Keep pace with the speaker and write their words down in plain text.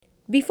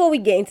Before we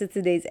get into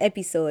today's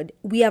episode,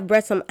 we have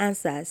brought some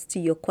answers to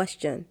your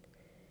question.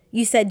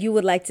 You said you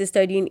would like to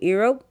study in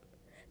Europe?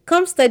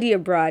 Come Study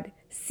Abroad,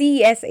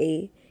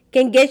 CSA,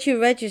 can get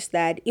you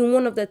registered in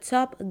one of the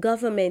top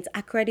government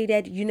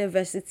accredited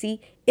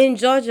university in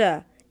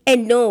Georgia.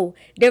 And no,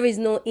 there is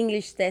no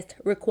English test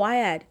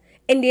required.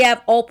 And they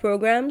have all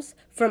programs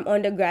from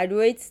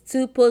undergraduates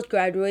to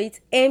postgraduate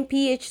and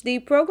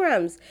PhD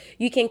programs.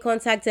 You can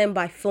contact them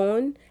by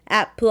phone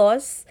at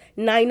plus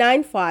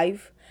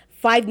 995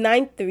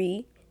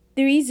 593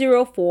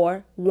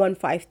 304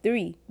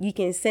 153. You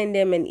can send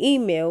them an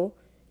email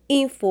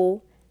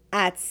info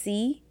at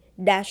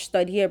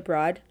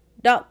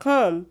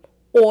c-studyabroad.com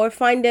or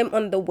find them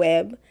on the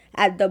web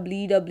at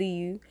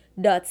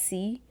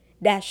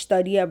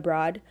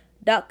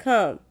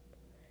www.c-studyabroad.com.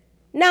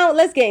 Now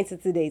let's get into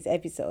today's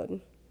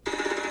episode.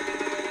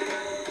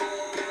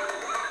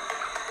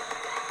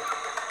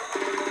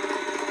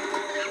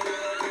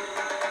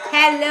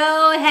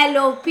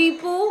 Hello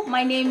people.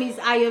 My name is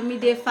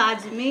Ayomide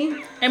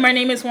Fajimi. And my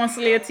name is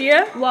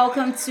Wansiliatia.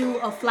 Welcome to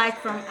A Flight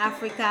from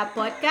Africa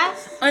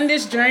podcast. On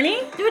this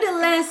journey, Through the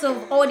lens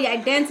of all the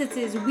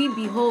identities we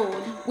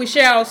behold, we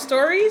share our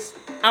stories,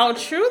 our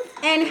truth,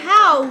 and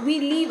how we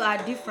live our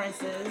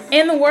differences.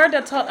 in the world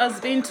that taught us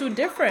being too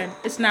different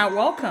is not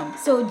welcome.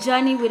 So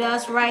journey with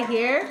us right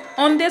here.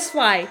 On this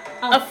flight,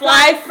 A a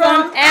flight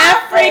from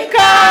Africa!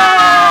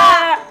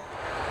 Africa!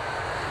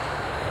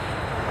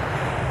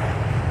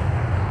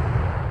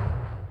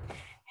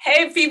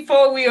 Hey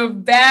people, we are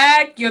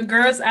back. Your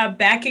girls are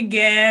back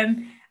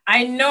again.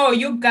 I know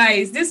you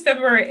guys, this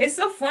February, it's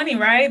so funny,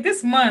 right?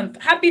 This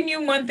month, happy new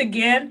month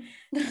again.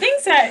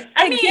 Things are,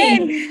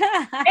 again,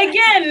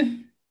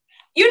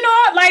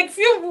 like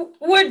you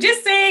were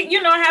just saying,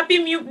 happy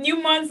new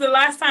month the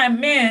last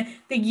time. Man,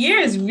 the year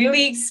is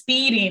really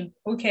speeding,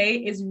 okay?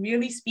 It's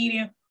really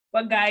speeding.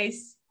 But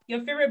guys,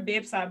 your favorite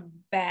babes are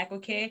back,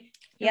 okay?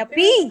 Your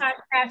favorite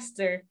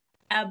podcaster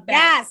are back.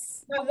 Yes.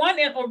 The one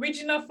and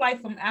original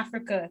flight from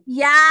Africa.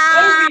 Yeah.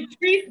 No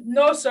retreat,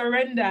 no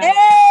surrender. Hey,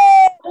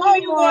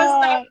 Only one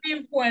stop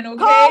pinpoint, okay?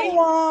 Come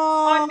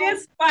on. On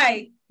this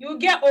flight, you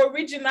get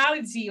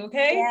originality,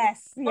 okay?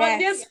 Yes. On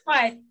this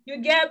flight, you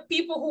get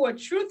people who are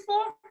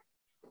truthful,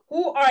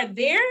 who are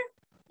there,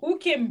 who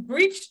can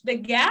bridge the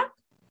gap.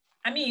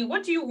 I mean,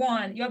 what do you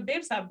want? Your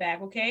babes are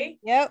back, okay?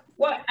 Yep.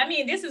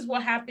 This is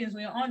what happens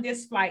when you're on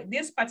this flight,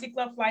 this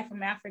particular flight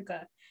from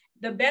Africa.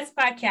 The best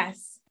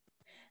podcast.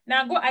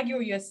 Now go argue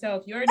with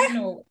yourself. You already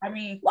know. I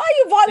mean, Why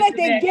you violate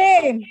the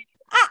game?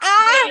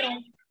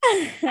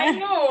 I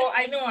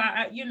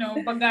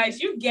know. But guys,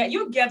 you get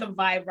the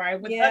vibe, right?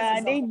 With Yeah,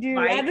 us, they do.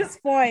 Vibe. At this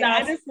point. They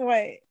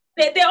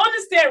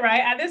understand, right?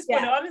 At this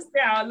point, Yeah. they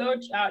understand our little,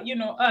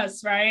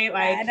 us, right?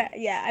 Like,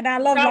 And I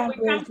love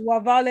language.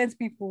 We're violent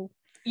people.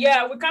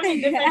 yeah, we come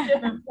in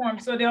different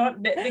forms, so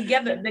they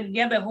get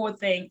the whole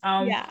thing.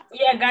 Yeah,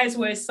 guys,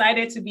 we're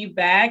excited to be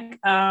back.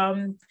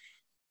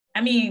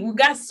 We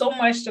got so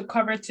much to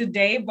cover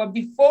today, but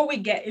before we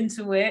get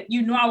into it,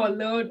 our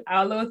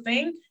little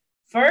thing.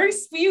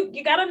 First, you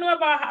gotta know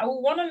about how we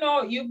want to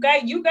know. You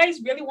guys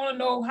really want to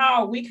know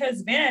how our week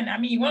has been.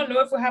 You want to know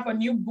if we have a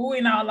new boo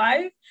in our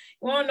life.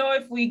 You want to know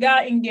if we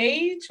got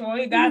engaged or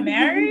we got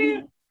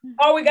married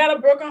or we got a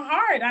broken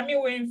heart.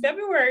 We're in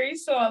February,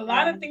 so a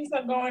lot of things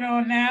are going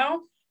on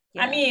now.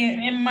 Yeah.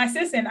 And my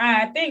sister and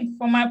I think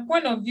from my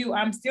point of view,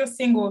 I'm still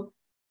single.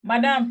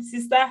 Madam,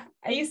 sister,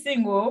 are you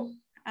single?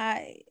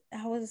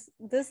 I was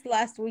this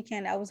last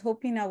weekend. I was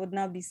hoping I would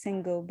not be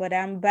single, but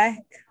I'm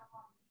back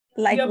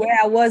where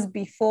I was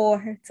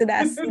before to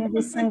that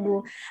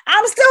single.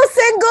 I'm still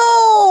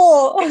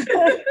single.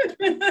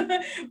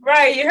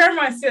 Right. You heard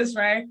my sis,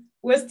 right?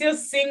 We're still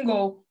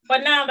single.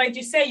 But now, like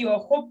you said, you're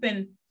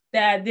hoping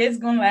that this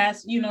going to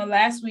last,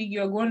 last week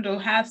you're going to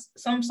have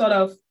some sort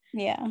of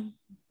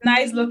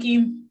nice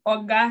looking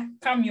Oga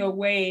come your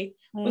way.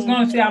 Was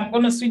going to say, I'm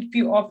going to sweep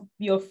you off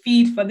your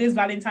feet for this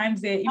Valentine's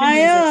Day.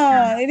 I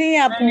know. It didn't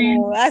happen.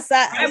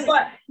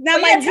 Now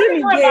my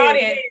dream about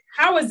it.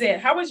 How was it?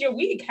 How was your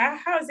week? How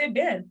has it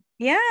been?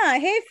 Yeah.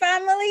 Hey,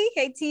 family.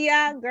 Hey,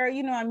 Tia. Girl,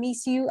 I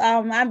miss you.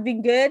 I've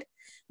been good.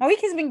 My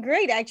week has been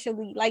great,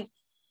 actually. Like,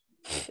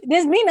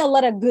 there's been a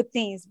lot of good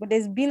things, but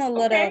there's been a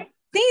lot of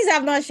things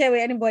I've not shared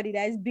with anybody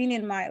that has been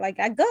in my,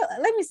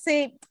 let me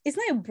say, it's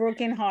not a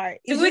broken heart.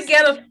 Did we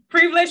get a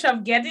privilege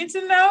of getting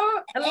to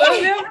know a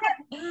little bit?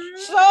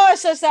 Sure.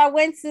 So I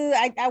went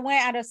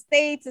out of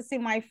state to see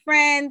my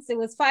friends. It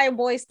was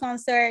Fireboys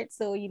concert.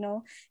 So,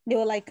 they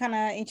were kind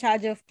of in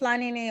charge of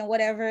planning it and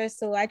whatever.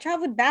 So I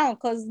traveled down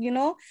because,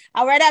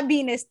 I'd rather be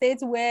in a state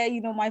where,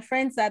 my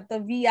friends at the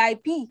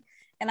VIP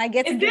and I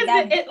get to get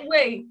that.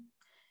 Wait,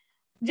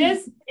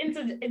 just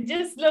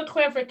little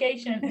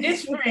clarification.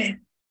 This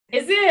friend,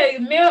 is it a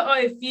male or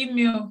a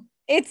female?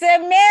 It's a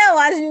male,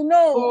 as you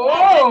know.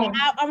 Oh.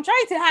 I'm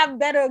trying to have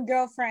better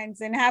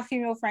girlfriends and have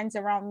female friends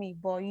around me,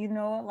 but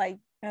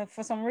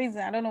for some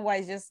reason, I don't know why,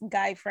 it's just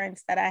guy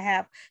friends that I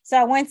have. So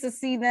I went to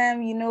see them.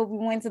 We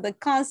went to the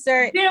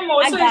concert.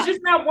 So it's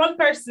just not one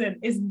person.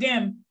 It's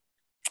them.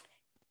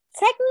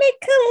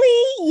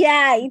 Technically,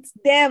 yeah, it's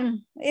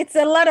them. It's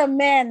a lot of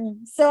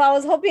men. So I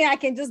was hoping I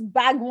can just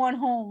bag one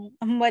home,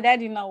 but that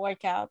did not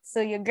work out. So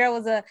your girl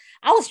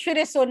I was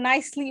treated so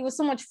nicely. It was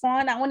so much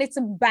fun. I wanted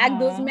to bag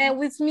those men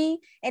with me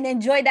and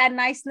enjoy that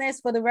niceness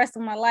for the rest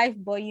of my life.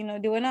 But,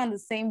 they were not on the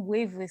same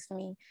wave with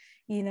me,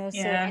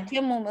 So I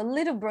came home a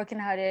little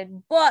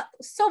brokenhearted, but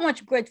so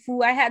much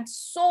grateful. I had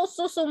so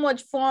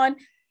much fun.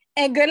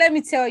 And girl, let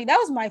me tell you, that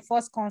was my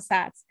first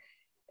concert.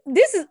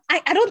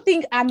 I don't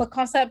think I'm a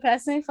concert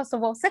person, first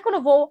of all. Second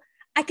of all,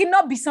 I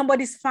cannot be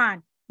somebody's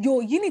fan. Yo,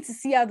 you need to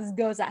see how these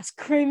girls are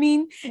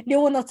screaming. They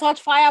want to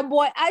touch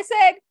Fireboy. I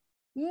said,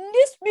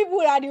 these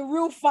people are the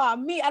real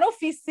fan. Me, I don't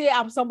feel say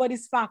I'm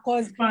somebody's fan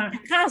because I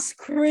can't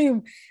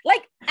scream.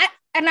 Like,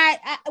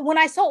 when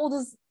I saw all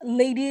those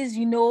ladies,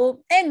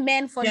 and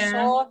men for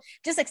sure,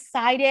 just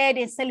excited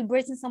and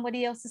celebrating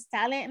somebody else's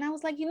talent. And I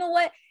was like, you know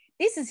what?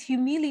 This is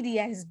humility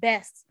at its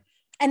best.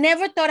 I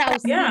never thought I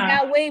would see it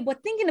that way,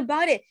 but thinking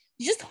about it,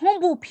 just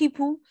humble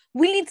people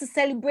willing to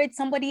celebrate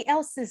somebody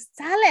else's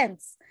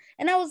talents.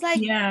 And I was like,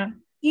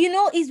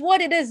 it's what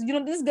it is.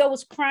 This girl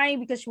was crying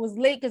because she was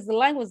late because the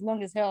line was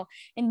long as hell.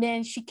 And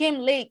then she came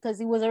late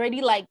because it was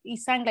already he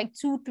sang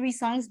 2-3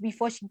 songs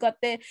before she got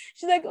there.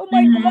 She's like, oh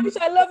my gosh,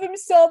 I love him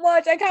so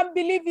much. I can't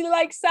believe he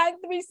sang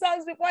 3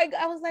 songs before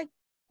I was like,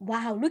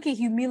 wow, look at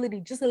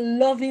humility, just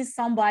loving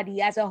somebody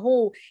as a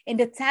whole and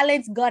the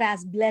talents God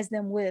has blessed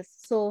them with.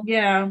 So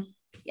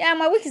yeah,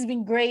 my week has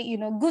been great,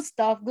 good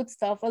stuff,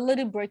 a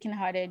little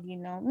brokenhearted,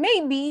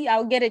 maybe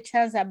I'll get a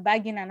chance at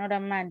bagging another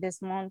man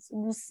this month.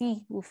 We'll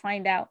see, we'll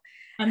find out.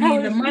 I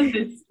mean, the month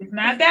is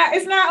not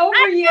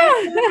over yet.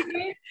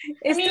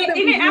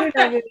 Even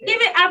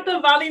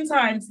after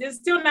Valentine's, it's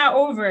still not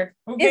over.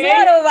 Okay? It's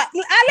not over.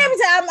 Let me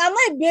tell you, I'm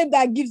not a babe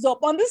that gives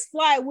up. On this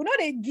flight, we know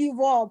they give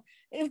up.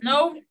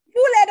 No.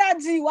 Full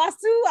energy.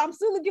 I'm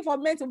still looking for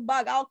men to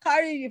bag. I'll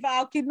carry you.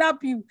 I'll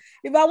kidnap you.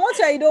 If I want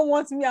you and you don't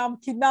want me, I'm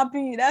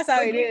kidnapping you. That's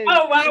how it is.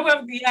 Oh, wow.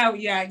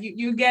 Yeah.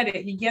 You get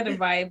it. You get the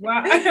vibe.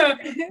 Wow.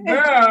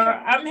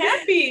 Girl, I'm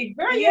happy.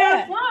 Girl, you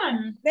had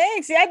fun.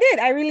 Thanks. Yeah, I did.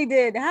 I really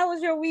did. How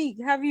was your week?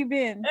 How have you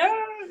been?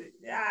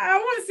 I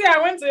want to say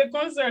I went to a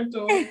concert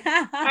too.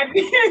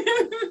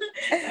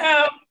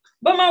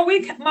 But my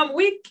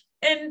week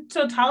in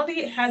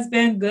totality has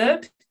been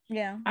good.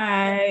 Yeah,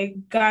 I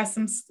got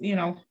some,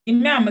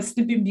 I'm a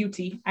sleeping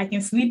beauty. I can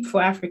sleep for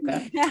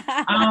Africa.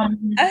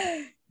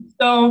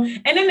 So,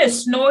 and then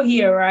there's snow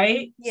here,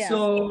 right? Yeah.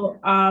 So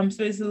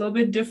it's a little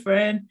bit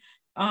different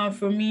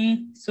for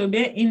me. So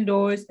being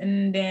indoors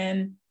and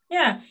then,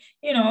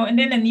 and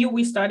then the new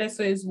week started,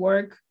 so it's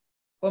work.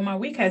 But my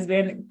week has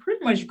been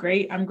pretty much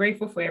great. I'm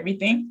grateful for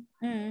everything.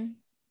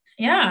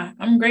 Yeah,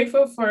 I'm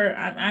grateful for,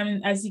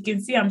 I'm as you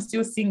can see, I'm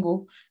still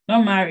single,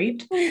 not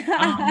married.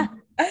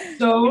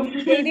 So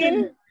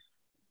dating?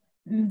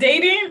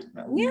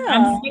 Yeah.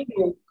 I'm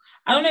single.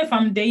 I don't know if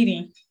I'm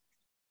dating.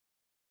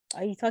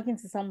 Are you talking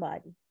to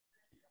somebody?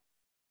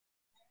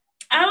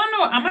 I don't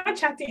know. Am I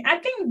chatting? I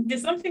think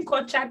there's something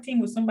called chatting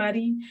with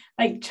somebody,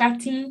 like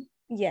chatting.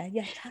 Yeah.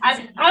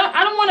 I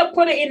don't want to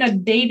put it in a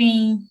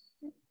dating.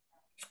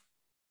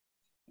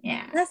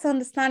 Yeah. That's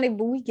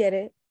understandable. We get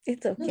it.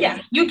 It's okay. Yeah,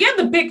 you get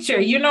the picture,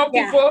 people.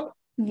 Yeah.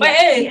 But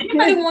hey,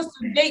 anybody wants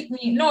to date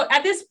me? No,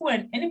 at this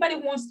point, anybody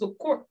wants to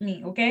court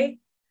me, okay?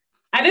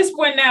 At this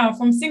point now,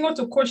 from single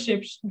to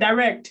courtship,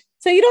 direct.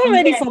 So you don't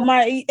ready for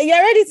marry? You're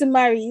ready to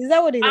marry? Is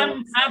that what it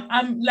is?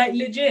 I'm like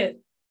legit.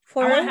 I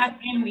want to have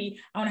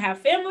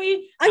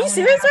family. Are you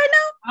serious right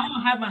now? I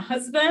want to have my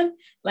husband,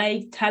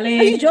 like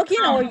talent. Are you joking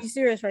or are you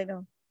serious right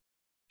now?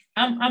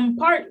 I'm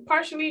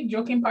partially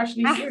joking,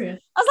 partially serious.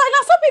 I was like,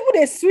 now some people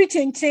they switch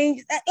and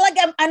change. Like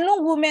I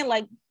know women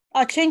like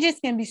our changes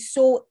can be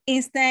so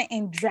instant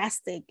and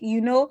drastic,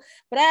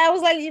 But I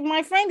was like, if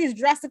my friend is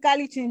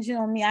drastically changing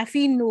on me, I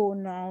feel no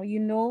now,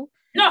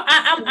 No,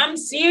 I'm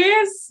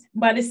serious,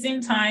 but at the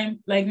same time,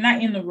 like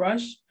not in a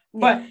rush.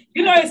 But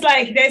it's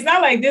like there's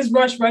not like this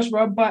rush,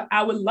 but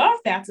I would love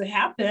that to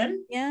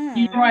happen. Yeah.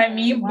 You know what I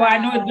mean? Wow. But I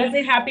know it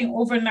doesn't happen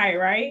overnight,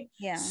 right?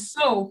 Yeah.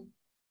 So,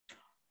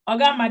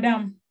 Oga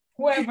Madam,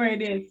 whoever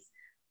it is,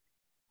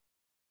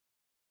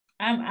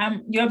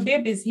 I'm your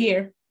babe is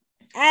here.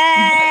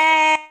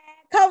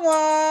 Come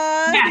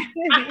on. Yeah.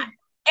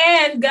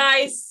 And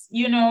guys,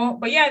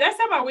 but yeah, that's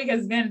how my week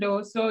has been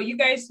though. So you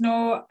guys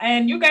know,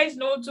 and you guys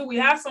know too, we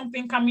have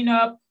something coming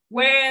up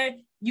where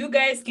you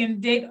guys can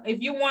date.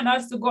 If you want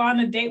us to go on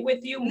a date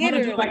with you, we want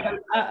to do like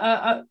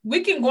we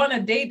can go on a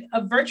date,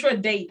 a virtual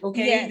date.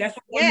 Okay. Yes. That's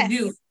what we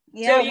do.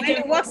 Yeah. So you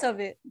can work of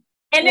it.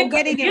 And then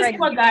guess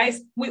what,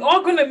 guys? We're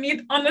all gonna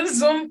meet on a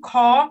Zoom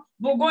call.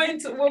 We're going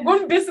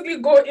to basically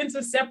go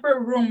into separate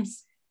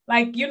rooms.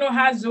 Like,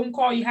 how Zoom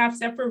call, you have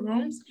separate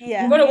rooms.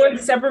 Yeah. We're going to go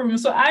into separate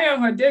rooms. So I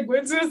and her did go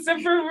into a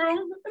separate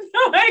room.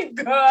 Oh my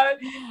God.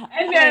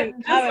 And then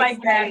just like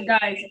that,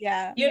 guys.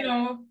 Yeah.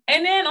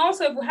 And then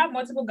also if we have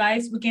multiple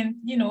guys, we can,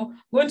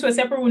 go into a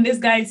separate room, this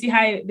guy, and see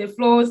how it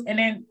flows, and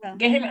then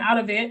get him out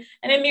of it.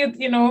 And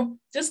then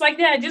just like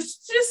that.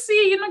 Just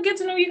see, get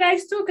to know you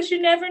guys too, because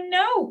you never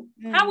know.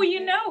 How will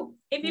you know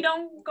if you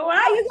don't go out?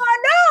 How you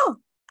gonna know?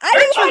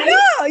 I don't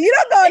know. You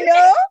don't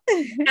know.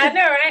 I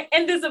know, right?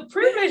 And there's a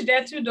privilege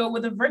there too, though,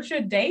 with a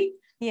virtual date.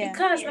 Yeah.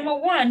 Because number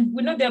one,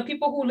 we know there are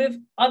people who live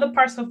other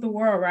parts of the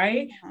world,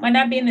 right? Might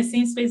not be in the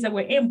same space that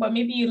we're in, but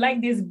maybe you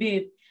like this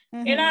babe.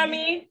 You know what I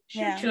mean?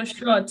 Shoot your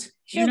shot.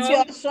 Shoot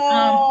your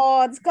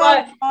shot.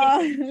 Come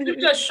on. Shoot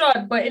your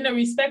shot, but in a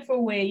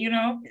respectful way, you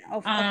know.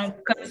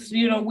 Because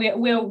you know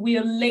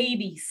we're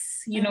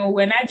ladies. You know,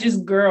 we're not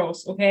just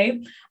girls.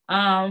 Okay.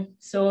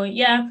 So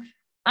yeah.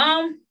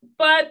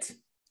 But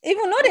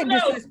even though they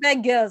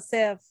disrespect girls,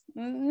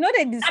 no,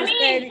 they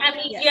disrespect. I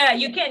mean, yeah,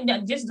 you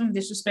can't just don't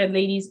disrespect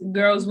ladies,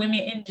 girls, women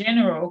in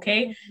general.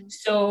 Okay.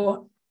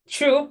 So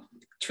true.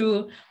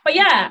 But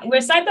yeah, we're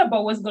excited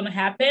about what's going to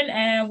happen,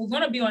 and we're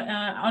going to be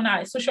on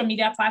our social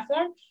media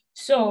platform.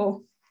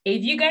 So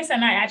if you guys are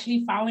not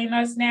actually following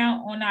us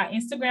now on our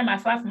Instagram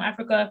at Fly from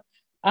Africa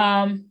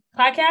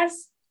podcast,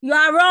 you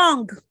are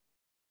wrong.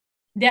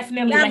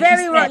 Definitely, you're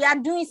very wrong.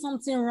 You're doing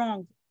something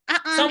wrong.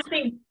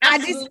 Something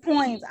at this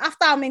point,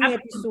 after how many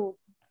episodes?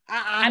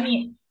 I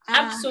mean,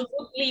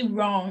 absolutely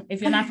wrong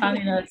if you're not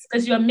following us,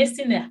 because you're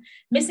missing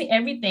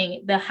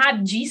everything, the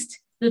hot gist,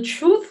 the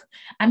truth.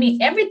 I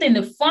mean, everything,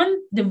 the fun,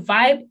 the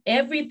vibe,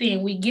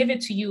 everything. We give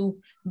it to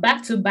you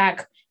back to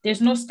back.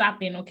 There's no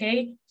stopping,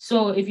 okay?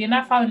 So if you're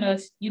not following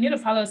us, you need to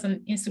follow us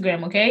on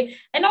Instagram, okay?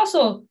 And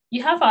also,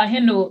 you have our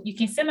handle. You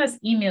can send us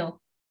email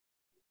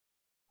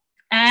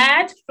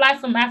at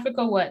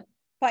flyfromafrica what?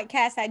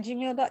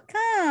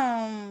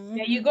 podcast@gmail.com.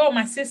 There you go.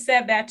 My sis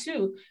said that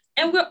too.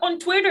 And we're on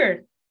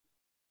Twitter.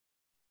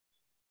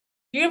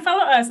 You can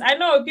follow us. I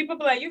know people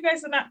be like, you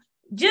guys are not,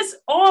 just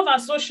all of our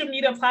social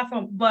media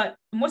platforms, but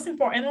most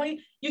importantly,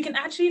 you can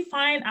actually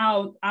find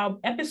our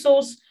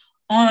episodes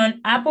on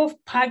Apple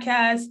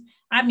Podcasts,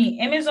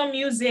 Amazon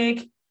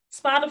Music,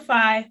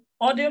 Spotify,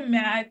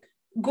 Audiomack,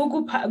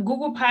 Google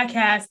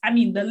Podcasts. I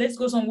mean, the list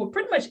goes on. We're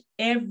pretty much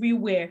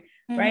everywhere,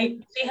 right?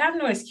 So you have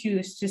no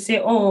excuse to say,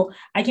 oh,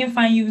 I can't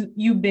find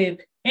you, babe.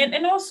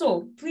 And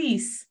also,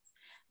 please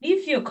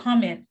leave your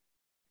comment.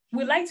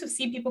 We like to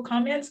see people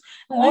comments,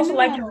 and we also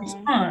like to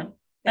respond.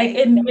 Like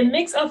it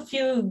makes us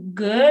feel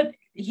good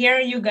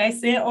hearing you guys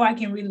say, oh, I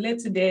can relate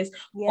to this.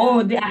 Oh,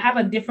 I have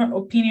a different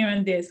opinion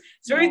on this.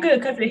 It's very good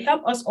because it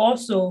helps us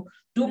also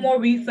do more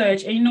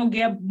research and,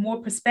 get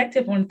more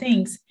perspective on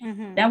things.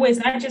 That way, it's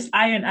not just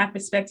I and our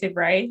perspective,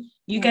 right?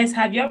 You guys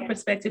have your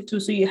perspective too,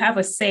 so you have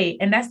a say.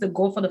 And that's the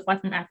goal for the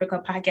Flight from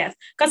Africa podcast.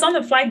 Because on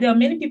the flight, there are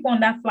many people on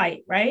that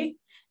flight, right?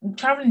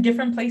 Traveling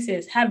different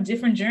places, have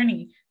different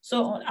journey.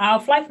 So our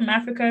Flight from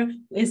Africa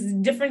is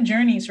different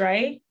journeys,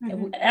 right?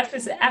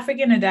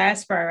 African and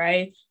diaspora,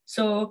 right?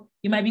 So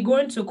you might be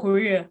going to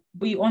Korea,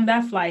 but you're on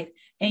that flight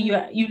and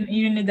you're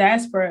in the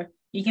diaspora.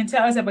 You can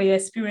tell us about your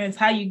experience,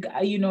 how you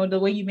the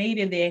way you made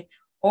it there.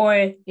 Or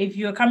if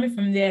you're coming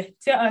from there,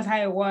 tell us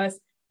how it was.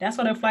 That's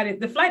what the flight is.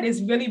 The flight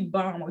is really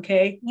bomb,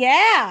 okay?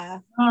 Yeah.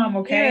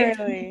 Okay.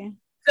 Really.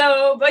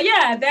 So, but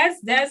yeah,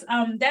 that's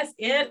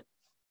it.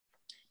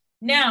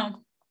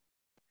 Now,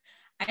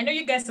 I know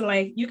you guys are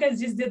like, you guys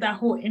just did that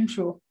whole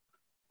intro.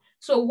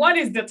 So what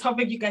is the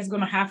topic you guys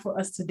going to have for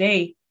us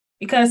today?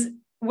 Because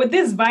with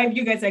this vibe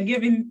you guys are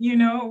giving, we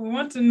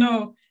want to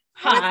know,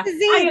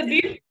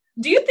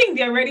 do you think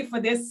they're ready for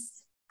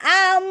this?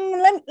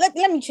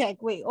 Let me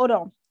check. Wait, hold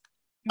on.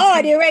 Okay.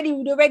 Oh, they're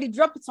ready.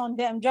 Drop it on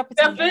them. Drop it.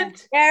 They're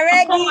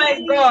ready. Oh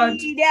my God.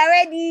 They're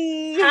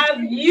ready.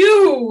 Have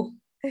you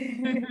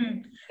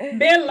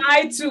been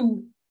lied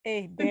to?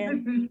 Hey,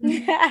 damn.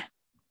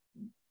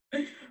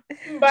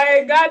 By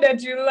a guy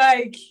that you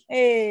like.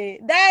 Hey,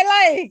 that I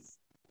like.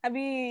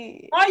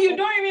 Oh, you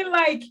don't even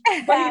like.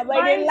 But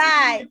they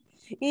lie.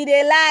 He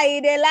they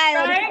lie.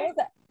 Right?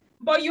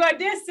 But you are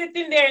there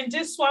sitting there and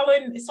just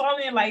swallowing,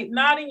 like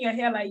nodding your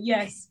head, like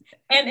yes.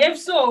 And if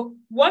so,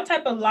 what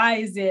type of lie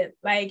is it?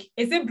 Like,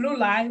 is it blue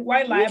lie,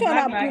 white lie,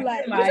 black lie, blue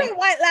lie?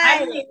 White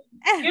lie.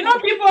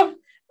 People,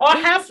 or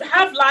half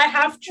lie,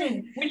 half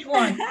true. Which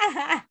one?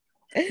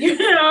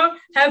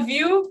 Have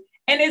you?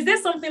 And is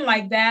this something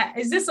like that?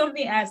 Is this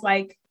something as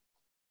like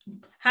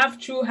half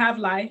true, half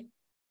lie?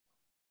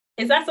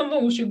 Is that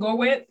something we should go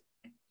with?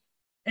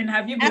 And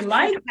have you been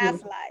lied to?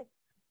 Half lie.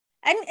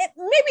 And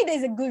maybe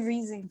there's a good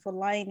reason for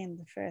lying in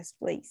the first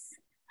place.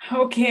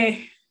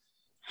 Okay.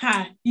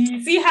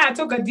 You see how I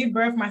took a deep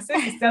breath? My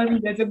sister's telling me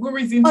there's a good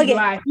reason to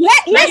lie.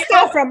 Let's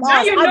start from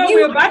us.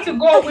 We're about to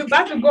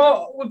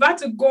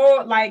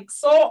go like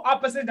so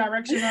opposite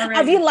direction already.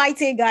 Have you lied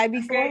to a guy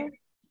before? Okay.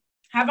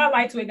 Have I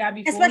lied to a guy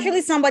before?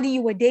 Especially somebody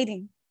you were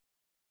dating.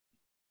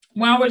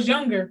 When I was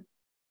younger.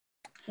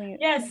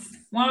 Yes,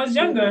 when I was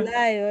younger.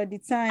 Lie all the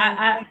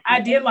time. I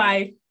did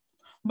lie.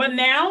 But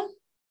now,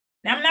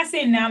 I'm not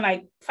saying now,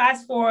 like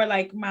fast forward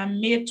like my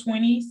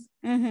mid-20s,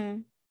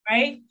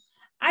 right?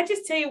 I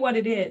just tell you what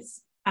it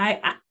is.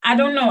 I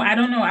don't know.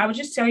 I would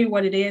just tell you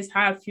what it is,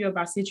 how I feel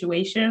about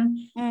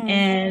situation.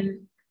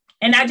 And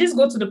I just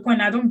go to the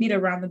point. I don't beat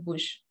around the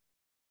bush.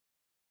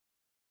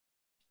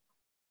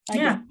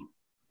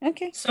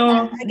 Okay. So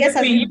I guess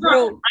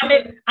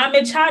I'm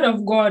a child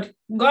of God.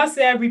 God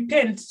said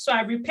repent. So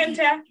I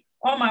repented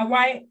all my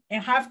white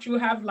and half true,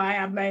 half lie.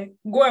 I'm like,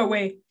 go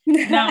away.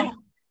 Now,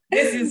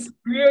 this is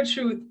real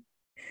truth.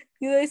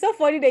 It's so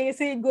funny that you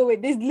say go away.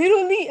 There's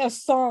literally a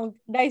song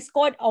that is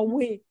called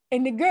Away,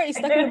 and the girl is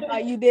talking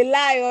about you. They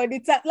lie all the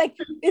time. Like,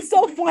 it's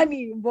so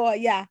funny, but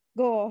yeah,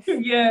 go off.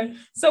 Yeah.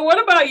 So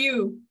what about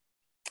you?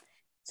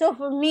 So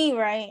for me,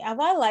 right, have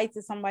I lied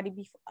to somebody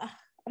before?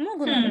 I'm not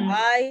gonna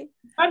lie.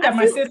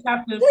 My sister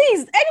have to. Please,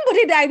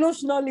 anybody that I know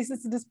should not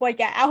listen to this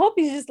podcast. I hope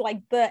it's just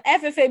like the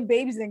FFA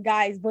babes and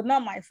guys, but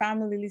not my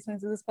family listening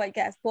to this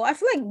podcast. But I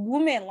feel like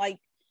women, like,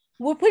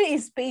 we're put in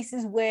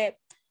spaces where,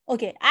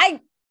 okay,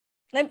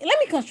 let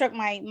me construct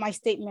my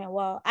statement.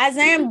 Well, as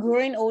I am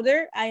growing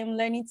older, I am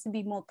learning to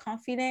be more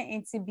confident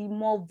and to be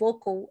more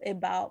vocal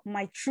about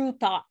my true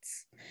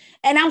thoughts.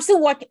 And I'm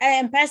still working,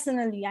 and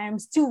personally, I am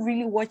still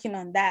really working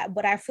on that.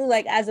 But I feel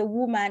like as a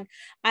woman,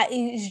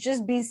 it's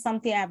just been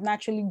something I've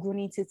naturally grown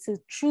into, to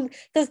truly,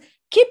 because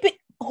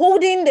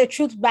holding the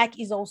truth back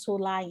is also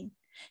lying.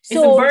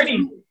 So, it's a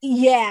burden.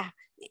 Yeah.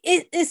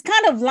 It's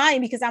kind of lying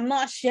because I'm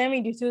not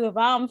sharing the truth of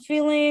how I'm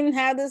feeling,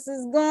 how this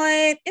is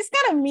going. It's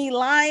kind of me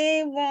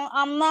lying, but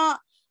I'm not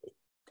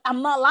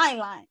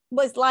lying,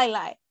 but it's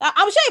lie.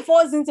 I'm sure it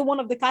falls into one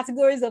of the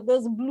categories of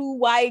those blue,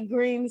 white,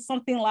 green,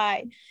 something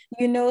like,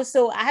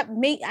 so I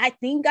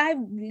think I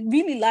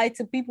really lied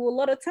to people a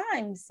lot of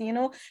times,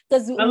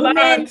 because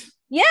women,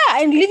 yeah,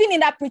 and living in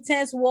that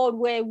pretense world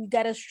where we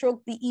gotta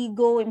stroke the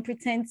ego and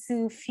pretend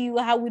to feel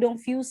how we don't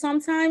feel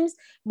sometimes.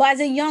 But as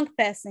a young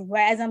person,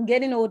 right, as I'm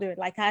getting older,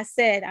 like I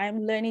said,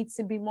 I'm learning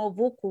to be more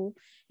vocal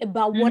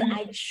about what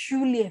I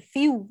truly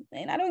feel,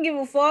 and I don't give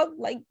a fuck.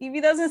 Like, if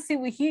it doesn't sit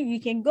with you,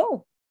 you can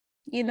go.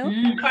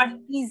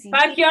 Easy.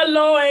 Pack your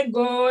low and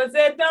go.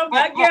 Sit down,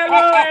 pack your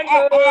low and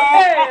go.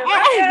 Hey,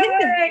 pack your low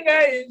and go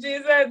in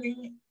Jesus'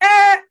 name.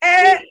 Hey.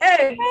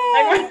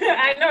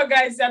 I know,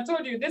 guys. I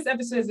told you this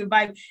episode is a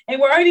vibe,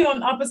 and we're already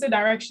on opposite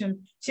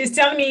direction. She's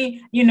telling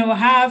me,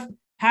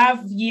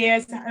 half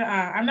years.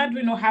 I'm not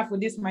doing no half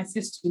with this. My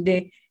sister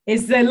today.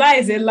 It's a lie.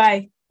 It's a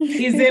lie.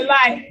 Is a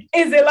lie.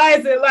 Is a lie.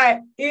 Is a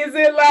lie. Is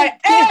a lie.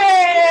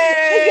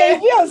 Hey! Okay, I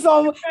don't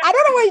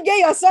know where you get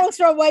your songs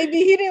from, but it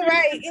be hitting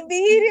right.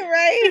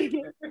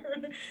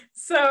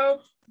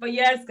 So, but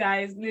yes,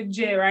 guys,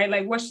 legit, right?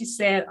 Like what she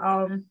said.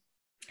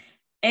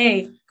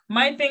 Hey,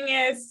 my thing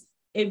is,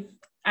 if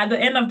at the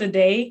end of the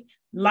day,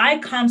 lie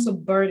comes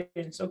with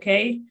burdens,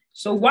 okay?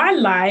 So why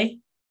lie?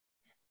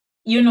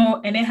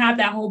 And then have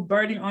that whole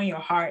burden on your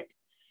heart.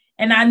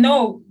 And I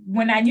know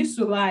when I used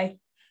to lie.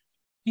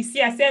 You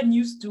see, I said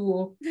used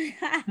to.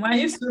 When I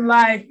used to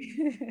lie,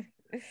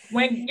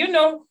 when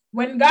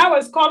God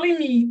was calling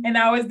me and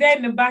I was there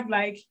in the back,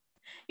 like,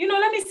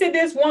 let me say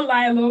this one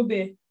lie a little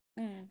bit.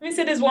 Let me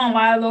say this one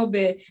lie a little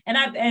bit. And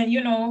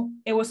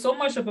it was so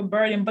much of a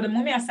burden. But the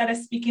moment I started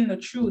speaking the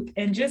truth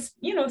and just,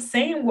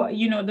 saying what,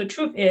 the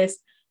truth is,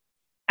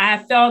 I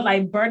felt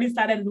like burden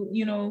started,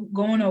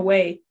 going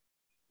away.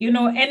 And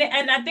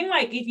I think,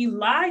 like, if you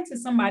lie to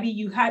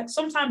somebody,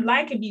 sometimes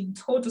lie can be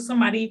told to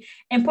somebody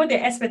and put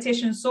their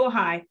expectations so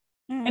high.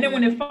 And then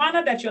when they find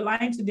out that you're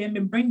lying to them,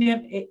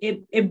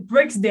 it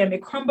breaks them,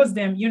 it crumbles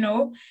them,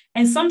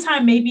 and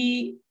sometimes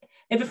maybe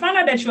if you find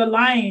out that you're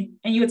lying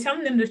and you're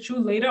telling them the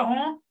truth later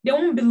on, they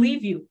won't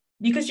believe you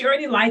because you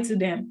already lied to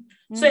them.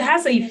 So it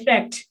has an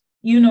effect,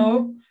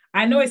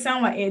 I know it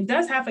sounds like it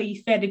does have an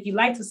effect if you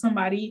lie to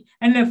somebody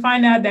and then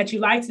find out that you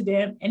lied to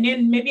them. And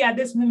then maybe at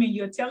this moment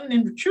you're telling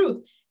them the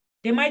truth.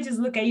 They might just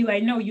look at you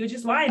like, no, you're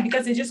just lying,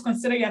 because they just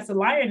consider you as a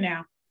liar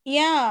now.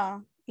 Yeah.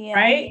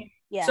 Right?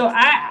 Yeah. So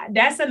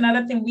that's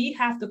another thing we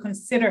have to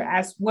consider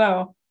as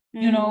well,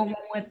 when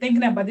we're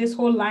thinking about this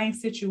whole lying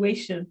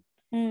situation,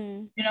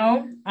 But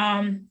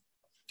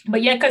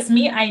yeah, because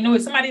I know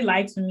if somebody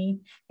lied to me,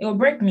 it will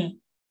break me.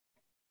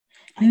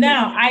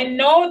 Now, I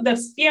know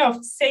the fear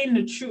of saying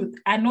the truth.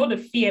 I know the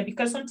fear,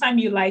 because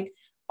sometimes you're like,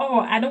 oh,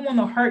 I don't want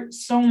to hurt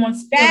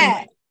someone's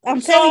feelings. I'm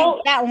telling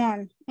you that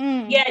one.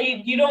 Yeah,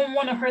 you don't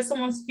want to hurt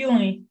someone's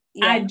feeling.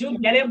 Yeah. I do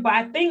get it, but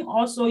I think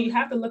also you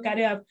have to look at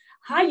it of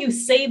how you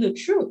say the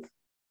truth.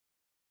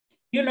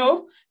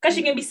 Because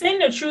you can be saying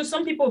the truth.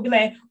 Some people will be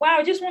like, wow,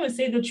 I just want to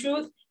say the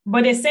truth.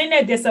 But they're saying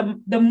that there's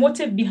the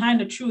motive behind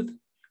the truth.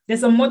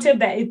 There's a motive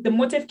that the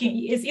motive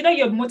is either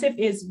your motive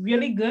is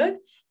really good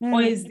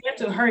or is there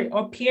to hurt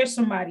or pierce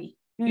somebody,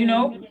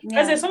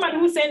 Because there's somebody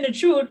who's saying the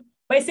truth,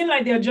 but it seems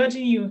like they're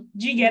judging you.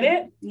 Do you get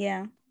it?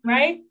 Yeah.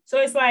 Right? So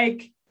it's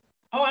like,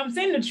 oh, I'm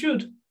saying the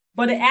truth,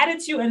 but the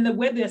attitude and the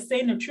way they're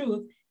saying the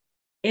truth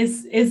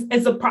is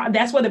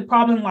that's where the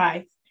problem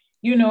lies.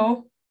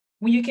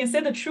 When you can say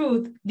the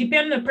truth,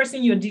 depending on the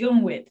person you're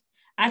dealing with.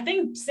 I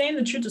think saying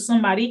the truth to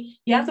somebody,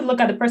 you have to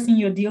look at the person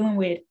you're dealing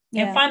with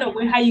and find a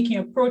way how you can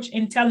approach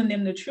in telling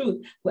them the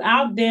truth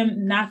without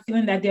them not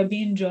feeling that they're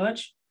being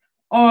judged,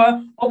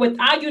 or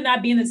without you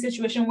not being in a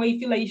situation where you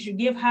feel like you should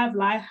give half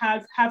lie,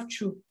 half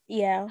truth.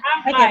 Yeah.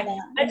 Half lie.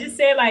 I just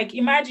say, like,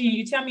 imagine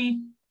you tell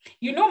me,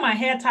 my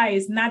hair tie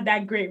is not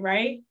that great,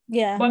 right?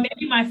 Yeah. But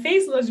maybe my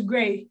face looks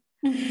great.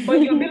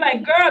 But you'll be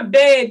like, girl,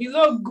 babe, you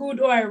look good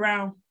all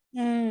around.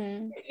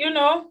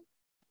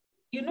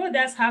 you know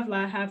that's half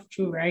lie, half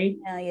true, right?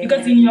 Yeah,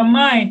 Because yeah. in your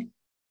mind,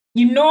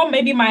 you know,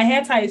 maybe my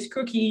hair tie is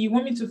crooked, you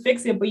want me to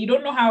fix it, but you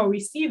don't know how to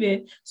receive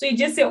it. So you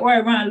just say, all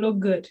right, around look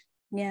good.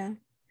 Yeah.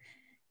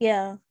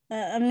 Yeah.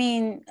 I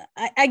mean,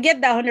 I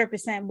get that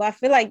 100%, but I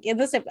feel like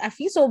I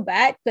feel so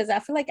bad because I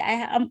feel like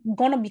I'm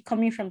gonna be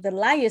coming from the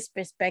liar's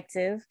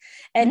perspective,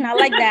 and I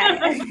like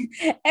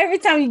that. Every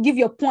time you give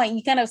your point,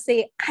 you kind of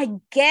say, "I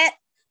get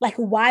like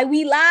why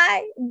we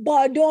lie,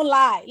 but don't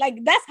lie."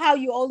 Like that's how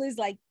you always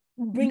like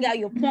bring out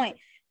your point.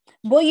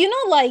 But you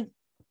know, like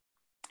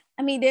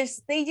I mean, there's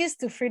stages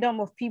to freedom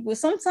of people.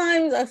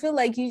 Sometimes I feel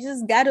like you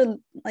just gotta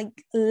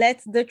like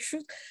let the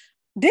truth.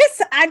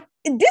 This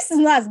is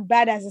not as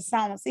bad as it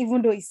sounds,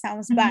 even though it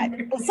sounds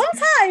bad. But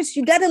sometimes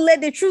you gotta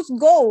let the truth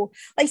go.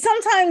 Like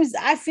sometimes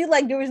I feel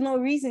like there is no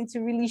reason to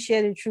really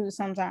share the truth.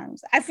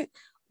 Sometimes I feel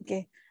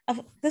okay.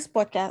 This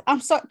podcast, I'm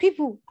sorry,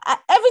 people.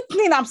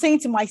 Everything I'm saying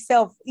to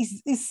myself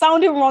is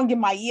sounding wrong in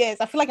my ears.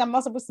 I feel like I'm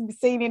not supposed to be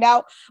saying it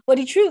out, but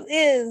the truth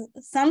is,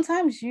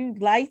 sometimes you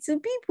lie to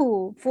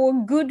people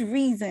for good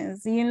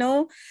reasons. You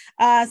know,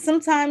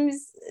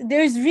 sometimes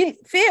there's really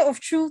fear of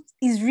truth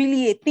is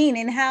really a thing,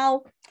 and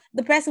how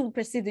the person will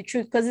perceive the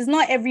truth, because it's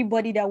not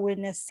everybody that we're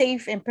in a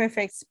safe and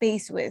perfect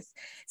space with.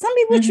 Some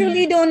people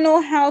truly don't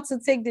know how to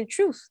take the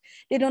truth.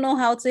 They don't know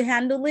how to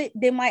handle it.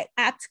 They might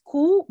act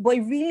cool, but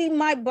it really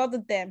might bother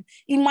them.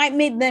 It might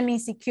make them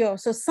insecure.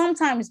 So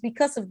sometimes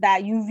because of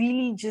that, you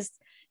really just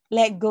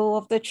let go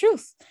of the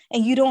truth,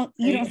 and you don't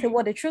say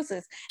what the truth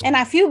is. And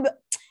I feel,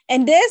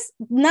 and this,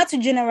 not to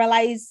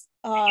generalize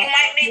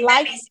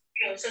life.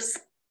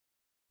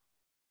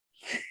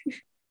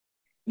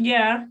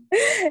 Yeah.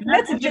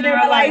 Not to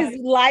generalize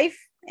life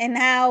and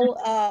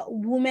how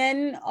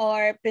women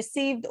are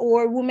perceived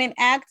or women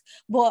act,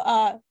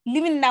 but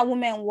living in that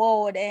woman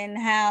world, and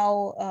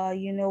how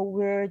you know,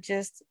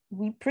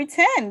 we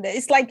pretend.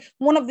 It's like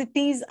one of the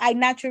things I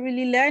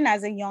naturally learned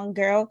as a young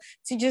girl,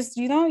 to just,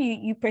 you know,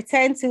 you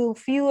pretend to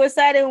feel a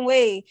certain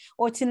way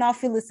or to not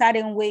feel a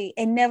certain way,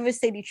 and never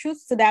say the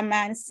truth to that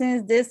man,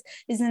 since this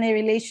is in a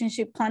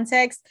relationship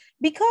context,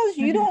 because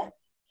you don't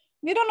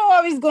know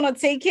how he's gonna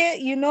take it,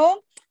 you know.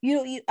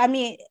 I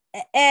mean,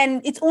 and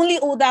it's only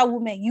older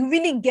women. You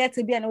really get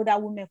to be an older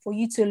woman for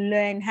you to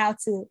learn how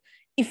to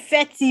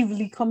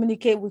effectively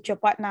communicate with your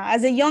partner.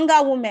 As a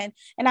younger woman,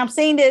 and I'm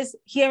saying this,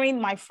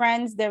 hearing my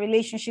friends, their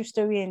relationship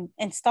story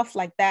and stuff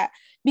like that,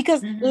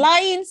 because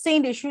lying,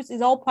 saying the truth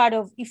is all part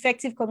of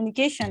effective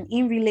communication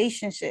in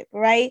relationship,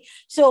 right?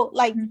 So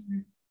like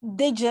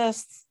we're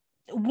just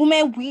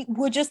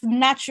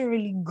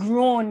naturally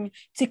grown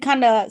to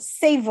kind of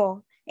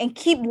savor and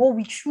keep what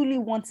we truly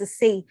want to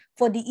say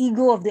for the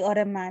ego of the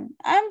other man.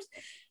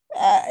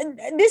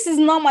 This is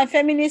not my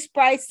feminist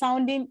pride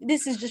sounding.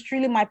 This is just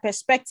really my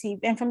perspective,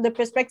 and from the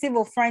perspective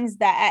of friends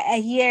that I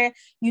hear,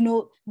 you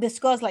know,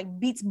 discuss like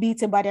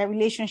beats about their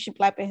relationship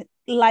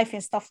life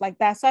and stuff like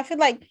that. So I feel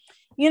like,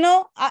 you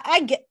know,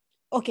 I get,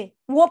 okay,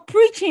 we're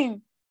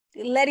preaching,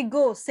 let it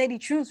go, say the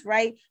truth,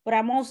 right? But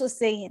I'm also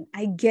saying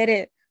I get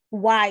it,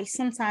 why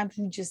sometimes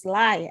we just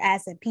lie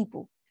as a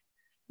people.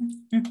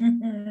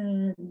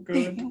 Good.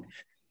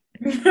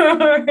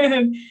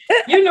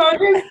 You know,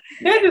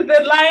 this is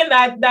the line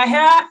that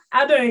had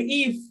Adam and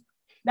Eve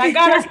that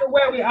got us to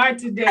where we are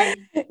today.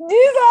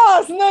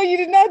 Jesus, no, you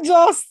did not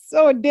just.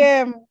 Oh,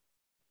 damn.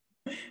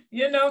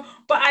 You know,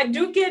 but I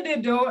do get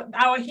it though.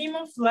 Our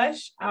human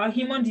flesh, our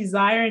human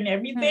desire, and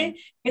everything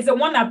is the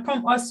one that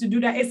prompts us to do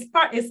that. It's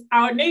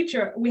our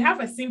nature. We have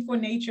a sinful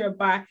nature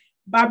by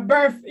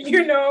birth,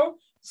 you know.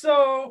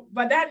 So,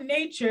 but that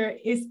nature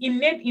is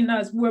innate in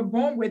us. We're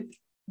born with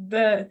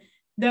the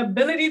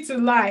ability to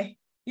lie,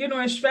 you know,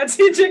 and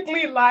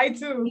strategically lie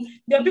too.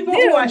 There are people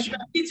who are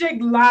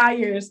strategic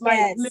liars,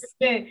 like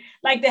yes.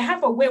 Like they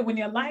have a way when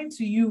they're lying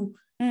to you.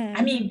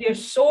 I mean, they're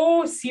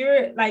so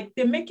serious, like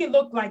they make it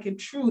look like a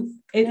truth.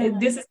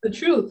 This is the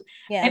truth.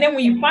 Yeah. And then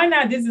when you find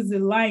out this is a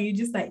lie, you're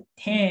just like,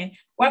 damn,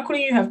 why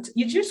couldn't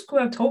you just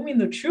could have told me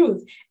the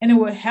truth and it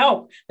would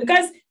help?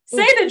 Because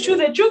say the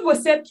truth will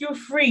set you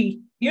free.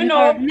 You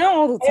know, no,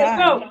 all the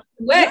time.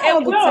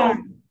 It will.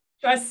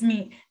 Trust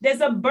me.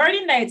 There's a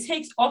burden that it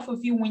takes off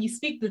of you when you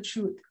speak the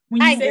truth.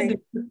 When you say the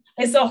truth,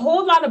 it's a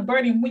whole lot of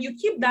burden. When you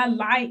keep that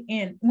lie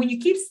in, when you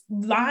keep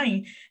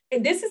lying,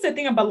 this is the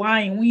thing about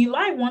lying. When you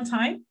lie one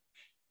time,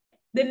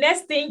 the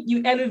next thing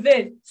you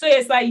elevate. So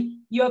it's like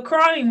you're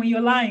crying when you're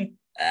lying.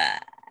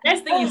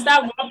 Next thing you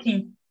start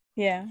walking.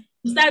 Yeah.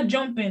 You start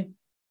jumping.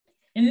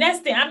 And next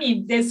thing, I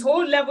mean, there's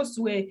whole levels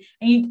to it.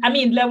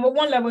 And level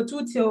 1, level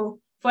 2 till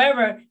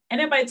forever. And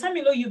then by the time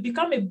you know, you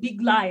become a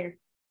big liar.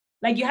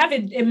 Like you have a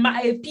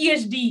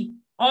PhD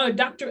or a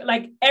doctor,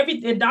 like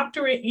a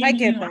doctorate in. I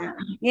get that.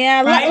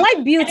 Yeah, right?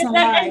 like beauty.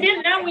 And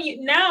then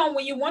now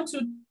when you want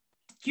to,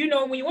 you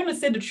know, when you want to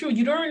say the truth,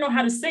 you don't really know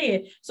how to say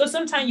it. So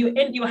sometimes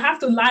you have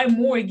to lie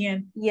more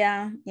again.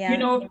 Yeah. You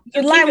know,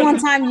 you lie one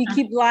time, you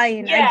keep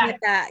lying. Yeah. I get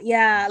that.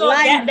 Yeah. So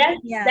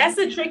that's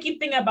the tricky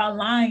thing about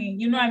lying.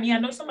 You know what I mean? I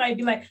know somebody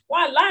be like,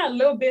 well, I lie a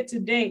little bit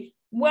today.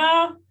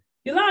 Well,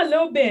 you lie a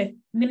little bit.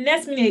 The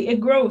next minute it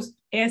grows,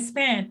 it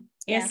expands.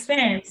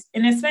 expands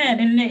and expand.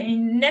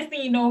 And next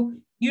thing you know,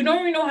 you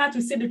don't even know how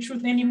to say the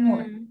truth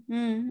anymore.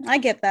 I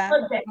get that.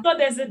 So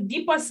there's a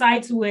deeper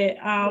side to it.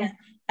 I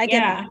get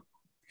that.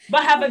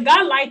 But have a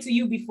guy lied to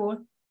you before?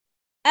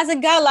 As a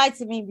guy lied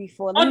to me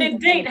before. On a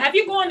date, have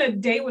you gone on a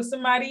date with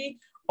somebody,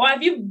 or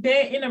have you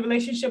been in a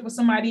relationship with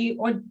somebody,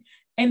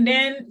 and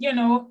then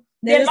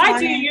they lied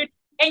to you,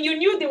 and you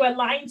knew they were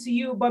lying to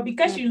you, but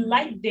because you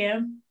liked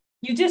them,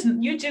 you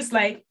just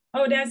like,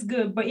 oh, that's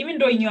good. But even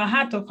though in your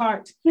heart of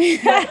heart,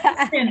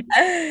 I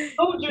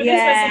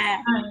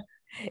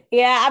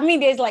mean,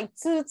 there's like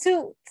two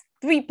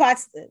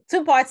parts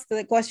to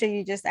the question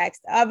you just asked.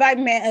 Have I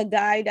met a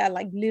guy that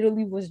like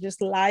literally was just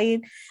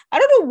lying? I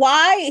don't know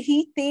why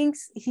he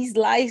thinks his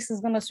lies is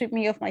gonna sweep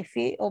me off my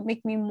feet or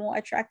make me more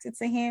attracted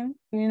to him.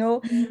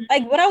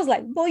 Like, but I was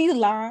like, boy, you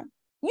lie.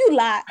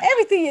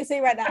 Everything you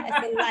say right now is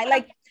a lie.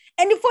 Like,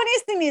 and the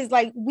funniest thing is,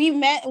 like,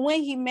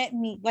 when he met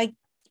me, like,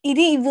 it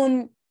didn't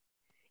even.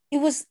 It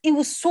was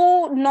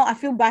so, no, I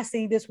feel bad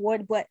saying this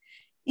word, but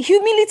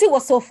humility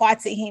was so far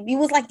to him. It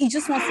was like he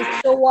just wants to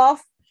show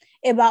off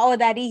about all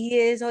that he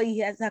is or he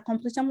has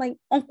accomplished. I'm like,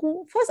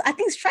 uncle, first, I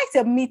think try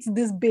to meet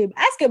this babe.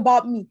 Ask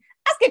about me.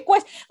 Ask a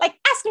question. Like,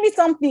 ask me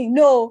something.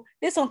 No,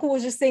 this uncle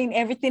was just saying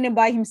everything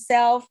about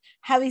himself.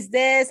 How is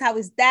this? How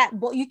is that?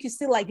 But you can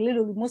see, like,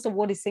 literally most of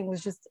what he's saying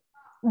was just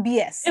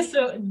BS.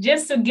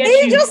 Just to get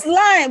you. Just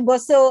lying.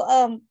 But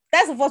so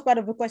that's the first part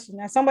of the question.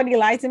 Now, somebody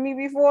lied to me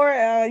before.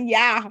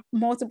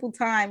 Multiple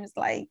times.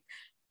 Like,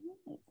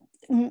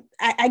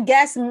 I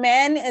guess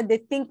men, they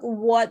think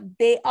what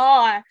they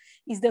are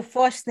is the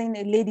first thing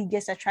a lady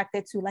gets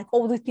attracted to, like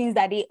all the things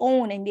that they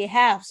own and they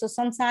have. So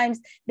sometimes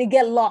they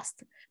get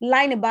lost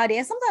lying about it,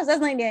 and sometimes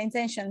that's not their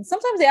intention.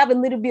 Sometimes they have a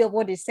little bit of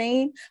what they're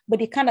saying, but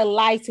they kind of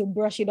lie to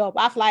brush it up.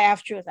 Half lie,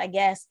 half truth, I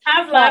guess.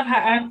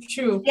 Half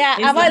truth. Yeah,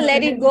 have I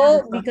let it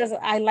go because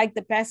I like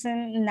the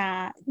person?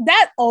 Nah,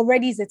 that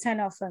already is a turn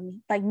off for me.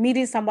 Like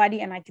meeting somebody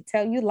and I could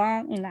tell you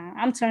long, nah,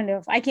 I'm turned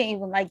off. I can't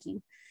even like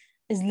you.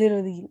 Is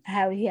literally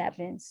how it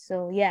happens.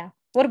 So yeah.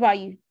 What about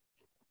you?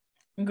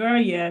 Girl,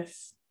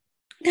 yes.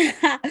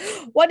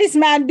 What this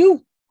man do?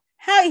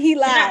 How he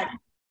lied?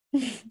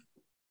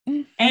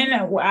 And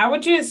I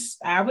would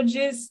just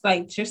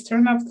like just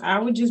turn off. I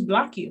would just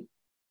block you.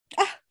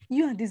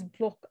 You and this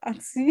block. I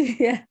see.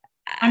 Yeah.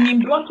 I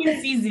mean, blocking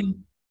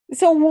season.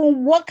 So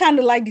what kind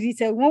of lie did he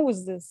tell? What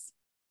was this?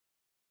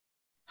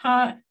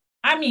 I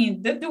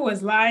mean, the dude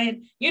was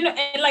lying. And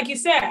like you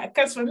said,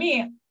 because for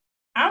me,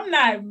 I'm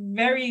not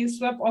very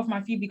swept off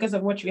my feet because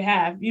of what you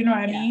have. You know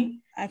what I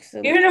mean?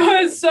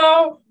 Absolutely.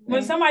 So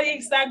when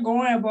somebody start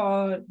going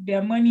about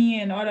their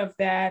money and all of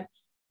that,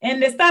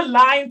 and they start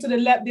lying to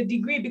the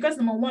degree, because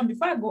number one,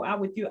 before I go out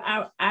with you,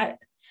 I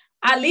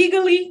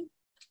legally,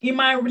 in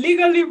my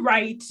legally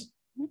right,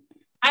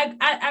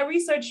 I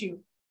research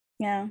you.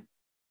 Yeah.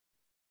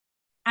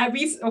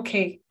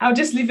 Okay, I'll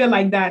just leave it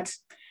like that.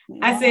 Wow.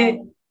 I said,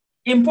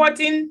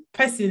 important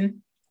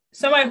person,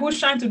 somebody who's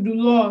trying to do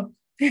law,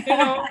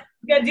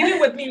 you're dealing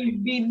with me,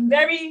 be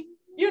very,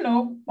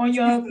 on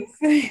your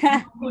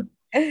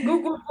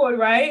Google code,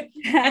 right?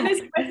 And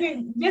this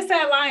person just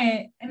started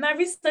lying, and I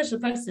researched the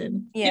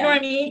person. Yeah. You know what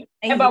I mean?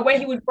 About where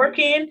he was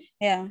working.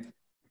 Yeah.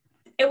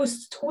 It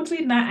was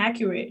totally not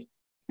accurate.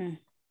 And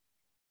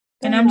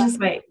I'm just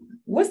like,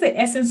 what's the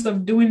essence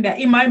of doing that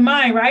in my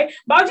mind, right?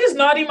 But I'll just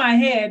nod in my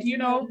head,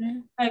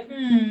 like,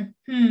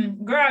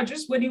 girl, I'm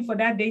just waiting for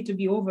that day to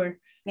be over.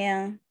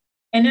 Yeah.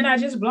 And then I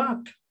just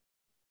blocked.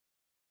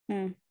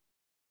 Damn.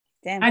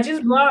 I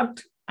just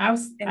blocked. I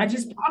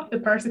just blocked the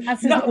person.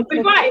 No,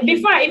 before I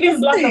even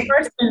block the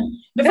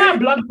person, before I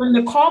block them,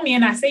 they call me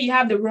and I say, you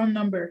have the wrong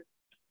number.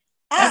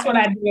 That's what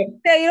I did.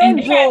 You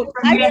don't joke.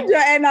 I need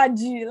your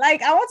energy.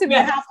 Like, I want to be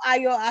half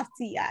Ayo, half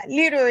Tia.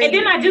 Literally. And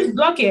then I just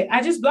block it.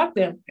 I just blocked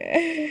them.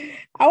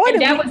 I want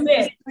and that was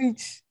it.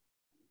 Speech.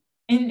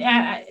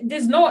 And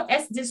there's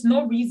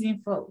no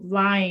reason for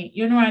lying.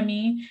 You know what I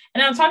mean?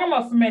 And I'm talking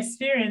about from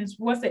experience.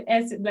 What's the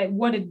essence, like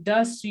what it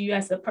does to you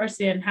as a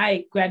person, how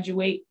it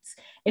graduates.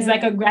 It's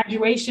like a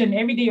graduation.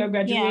 Every day you're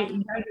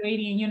graduating,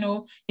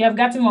 you have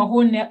gotten a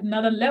whole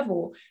another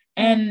level.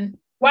 And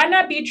why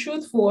not be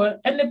truthful?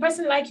 And the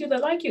person like you, they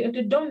like you. If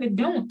they don't, they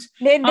don't.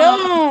 They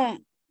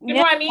don't. You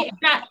know what I mean?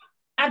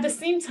 At the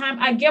same time,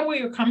 I get where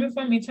you're coming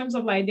from in terms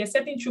of like there's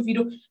certain truth you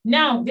don't.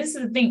 Now, this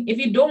is the thing. If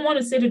you don't want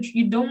to say the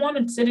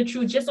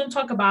truth, just don't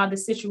talk about the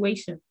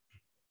situation.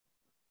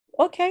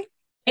 Okay.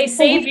 It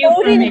saves you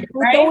from it,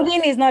 right?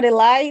 Withholding is not a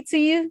lie to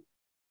you?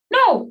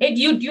 No,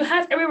 you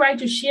have every right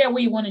to share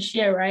what you want to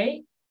share,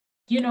 right?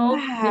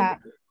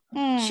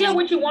 Share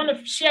what you want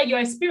to share, your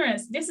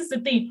experience. This is the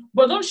thing.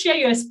 But don't share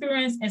your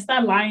experience and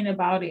start lying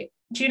about it.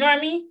 Do you know what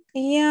I mean?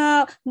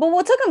 Yeah, but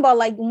we're talking about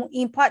like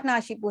in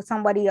partnership with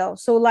somebody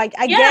else. So like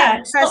I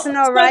get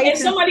personal rights.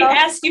 If somebody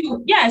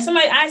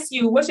asks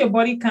you, what's your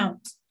body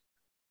count?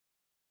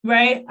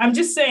 Right? I'm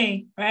just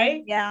saying,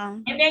 right? Yeah.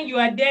 And then you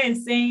are there and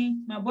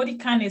saying, my body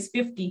count is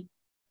 50.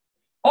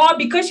 Or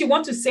because you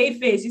want to save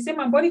face, you say,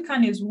 my body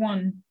count is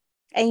 1.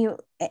 And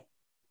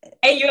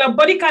your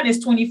body count is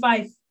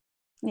 25.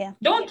 Yeah.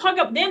 Don't talk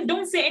up, then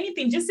don't say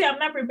anything. Just say, I'm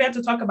not prepared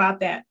to talk about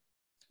that.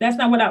 That's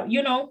not what I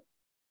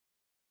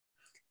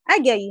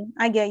get you.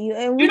 And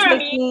You which know what I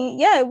makes mean?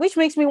 me, which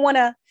makes me want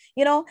to,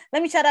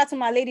 let me shout out to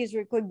my ladies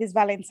real quick this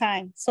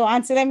Valentine. So,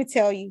 Auntie, let me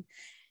tell you,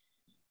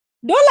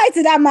 don't lie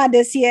to that man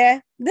this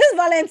year. This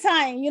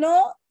Valentine,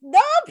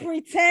 don't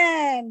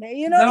pretend.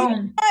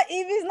 Don't.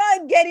 If it's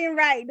not getting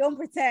right, don't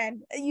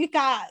pretend. You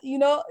can't,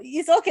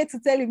 it's okay to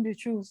tell him the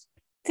truth.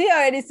 T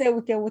already said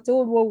we can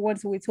withhold what we want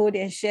to withhold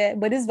and share,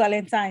 but this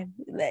Valentine,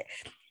 like,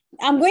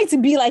 I'm going to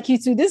be like you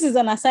too. This is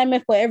an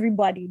assignment for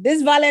everybody.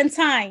 This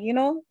Valentine,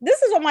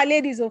 this is what my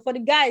ladies or for the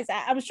guys.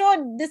 I'm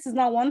sure this is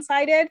not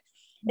one-sided.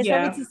 It's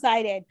probably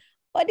two-sided.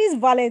 But this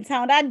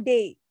Valentine, that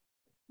day,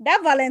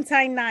 that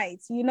Valentine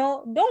night,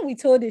 don't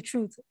withhold the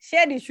truth.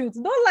 Share the truth.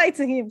 Don't lie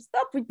to him.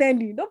 Stop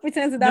pretending. Don't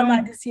pretend to that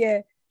man this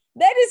year.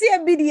 Let this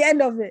year be the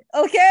end of it.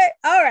 Okay?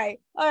 All right.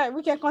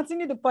 We can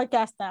continue the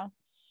podcast now.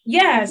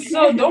 Yeah.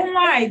 So don't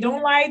lie.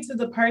 Don't lie to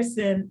the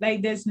person.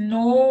 Like, there's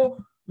no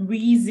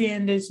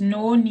reason, there's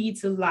no need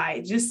to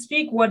lie. Just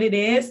speak what it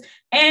is.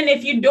 And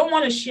if you don't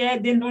want to share,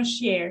 then don't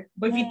share.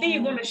 But if you think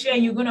you're going to share,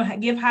 you're going to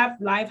give half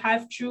life,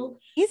 half true.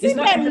 Isn't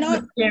that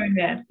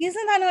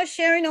not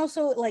sharing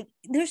also? Like,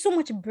 there's so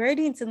much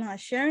burden to not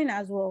sharing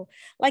as well.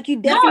 Like,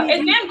 you definitely no,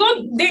 and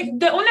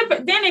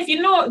then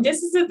if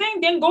this is the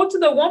thing, then go to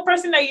the one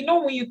person that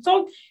when you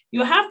talk,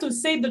 you have to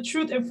say the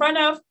truth in front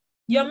of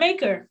your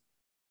maker.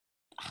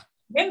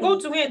 Then go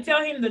to him and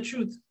tell him the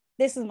truth.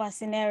 This is my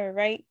scenario,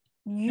 right?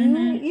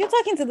 You're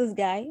talking to this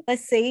guy.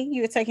 Let's say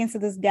you're talking to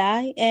this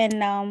guy, and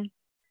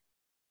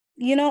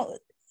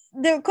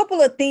there are a couple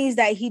of things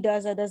that he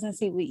does or doesn't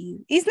sit with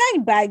you. He's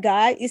not a bad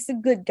guy. It's a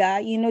good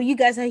guy. You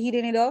guys are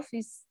hitting it off.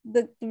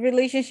 The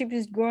relationship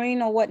is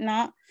growing or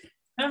whatnot.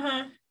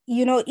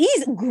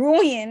 He's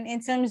growing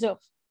in terms of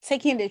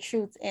taking the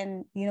truth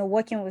and,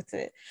 working with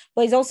it.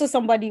 But he's also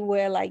somebody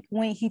where, like,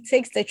 when he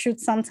takes the truth,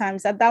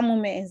 sometimes at that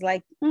moment it's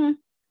like,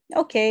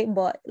 okay,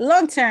 but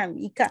long term,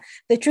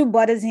 the truth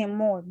bothers him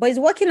more. But he's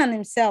working on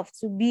himself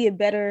to be a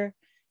better,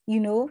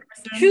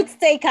 truth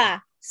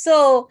taker.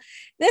 So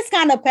this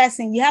kind of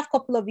person, you have a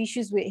couple of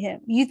issues with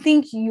him. You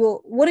think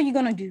what are you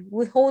going to do?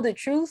 Withhold the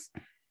truth?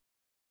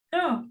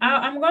 No,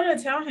 I'm going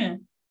to tell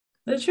him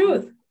the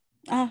truth.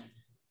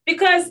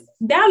 Because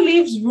that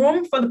leaves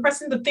room for the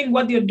person to think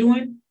what they're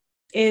doing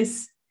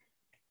is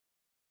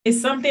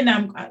something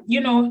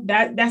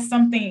that's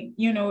something,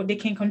 they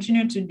can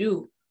continue to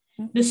do.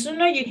 The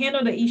sooner you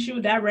handle the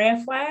issue, that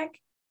red flag,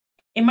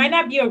 it might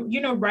not be a,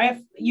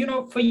 red,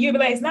 for you,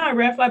 but like, it's not a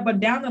red flag, but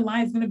down the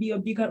line, it's going to be a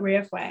bigger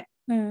red flag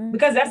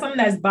because that's something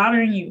that's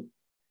bothering you.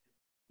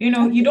 You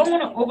don't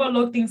want to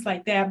overlook things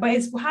like that, but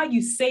it's how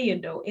you say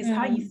it, though. It's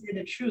how you say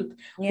the truth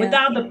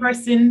without the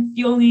person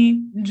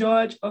feeling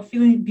judged or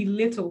feeling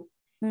belittled,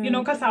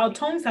 because our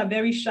tones are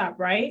very sharp,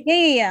 right?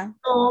 Yeah.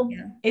 So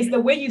it's the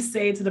way you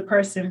say it to the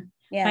person.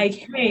 Like,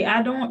 hey,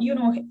 I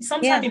don't,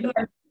 sometimes people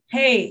like,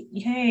 hey,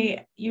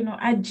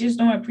 I just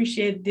don't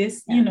appreciate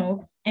this,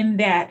 and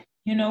that,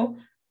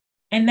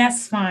 and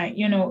that's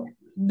fine,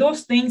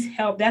 those things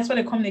help. That's where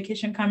the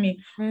communication come in.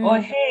 Or,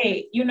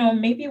 hey,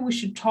 maybe we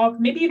should talk.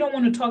 Maybe you don't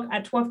want to talk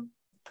at 12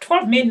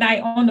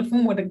 midnight on the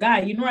phone with a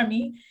guy, you know what I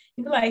mean?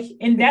 You'd be like,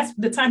 and that's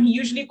the time he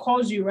usually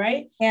calls you,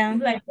 right? Yeah. You'd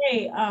be like,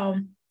 hey,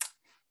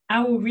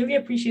 I would really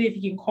appreciate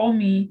if you can call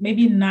me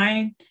maybe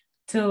 9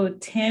 till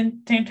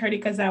 10:30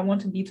 because I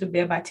want to be to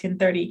bed by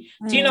 10:30.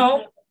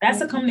 Do that's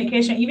a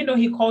communication, even though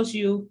he calls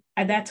you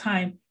at that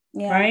time,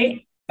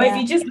 right? But if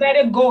you just let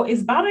it go,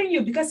 it's bothering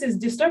you because it's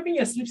disturbing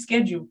your sleep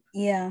schedule.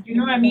 Yeah. You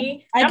know what I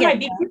mean? That might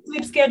be your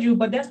sleep schedule,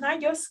 but that's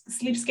not your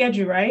sleep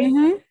schedule, right?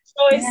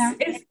 So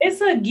it's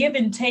a give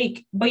and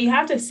take, but you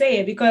have to say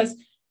it because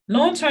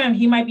long term,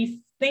 he might be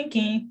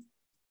thinking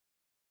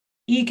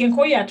he can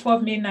call you at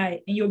 12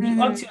 midnight and you'll be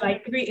up to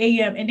like 3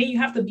 a.m. and then you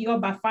have to be up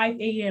by 5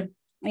 a.m.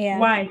 Yeah.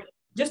 Why?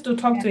 Just to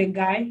talk to a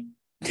guy?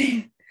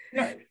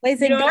 But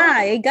it's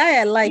a guy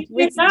I like.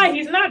 He's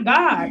not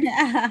God.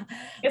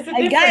 It's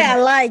a guy I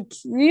like.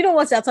 You know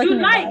what you're talking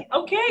about.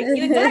 Okay,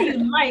 the guy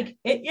you like.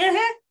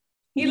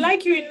 He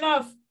like you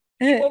enough.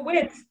 He will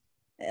wait.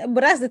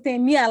 But that's the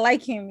thing. Me, I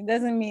like him. It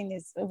doesn't mean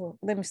it's. Oh,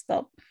 let me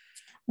stop.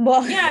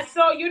 But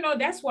so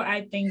that's what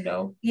I think,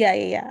 though.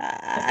 Yeah.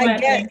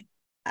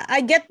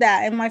 I get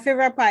that, and my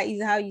favorite part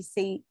is how you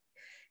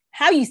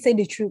say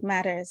the truth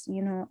matters,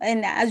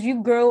 and as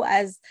you grow,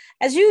 as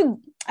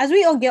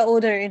we all get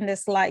older in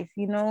this life,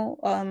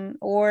 and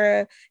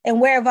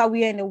wherever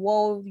we are in the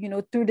world,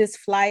 through this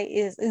flight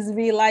is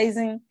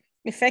realizing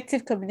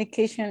effective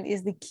communication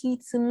is the key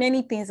to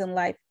many things in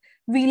life.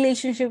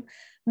 Relationship,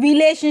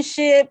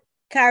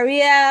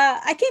 career.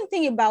 I can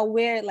think about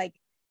where, like,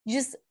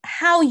 just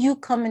how you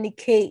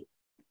communicate,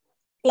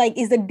 like,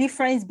 is the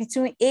difference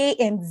between A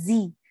and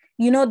Z.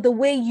 The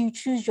way you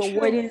choose your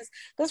wordings.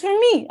 Because for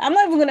me, I'm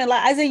not even going to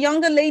lie, as a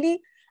younger lady,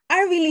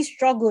 I really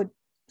struggled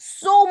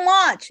so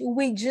much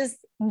with just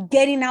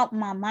getting out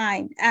my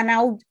mind. And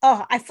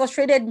I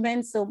frustrated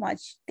men so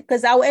much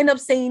because I would end up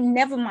saying,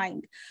 never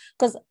mind.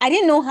 Because I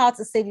didn't know how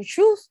to say the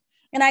truth.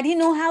 and I didn't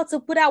know how to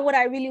put out what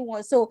I really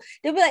want. So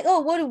they'll be like, oh,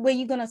 what were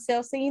you gonna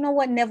sell? Say, you know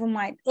what, never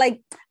mind.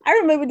 Like, I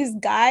remember this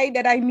guy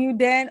that I knew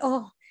then.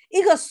 Oh,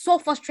 he got so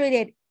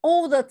frustrated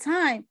all the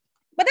time.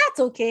 But that's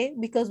okay,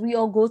 because we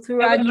all go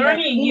through our learning.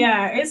 journey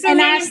Yeah, it's a and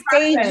our learning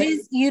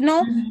process. stages,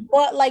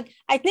 But like,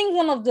 I think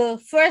one of the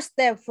first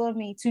steps for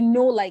me to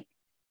know, like,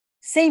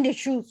 saying the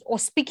truth or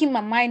speaking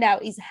my mind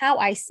out is how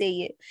I say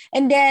it.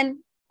 And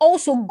then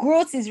also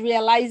growth is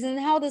realizing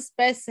how this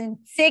person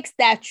takes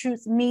that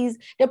truth means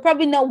they're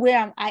probably not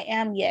where I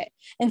am yet.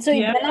 And so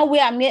if they're not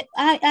where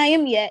I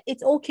am yet,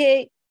 it's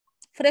okay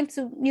for them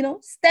to,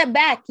 step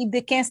back if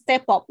they can't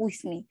step up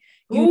with me.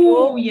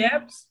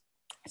 Yep.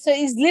 So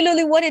it's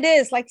literally what it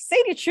is. Like, say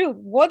the truth.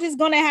 What is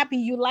going to happen?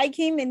 You like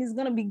him and he's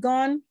going to be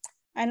gone.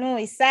 I know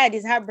it's sad,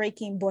 it's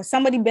heartbreaking, but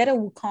somebody better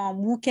will come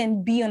who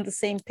can be on the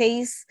same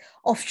pace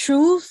of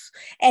truth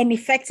and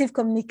effective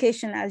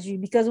communication as you.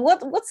 Because maybe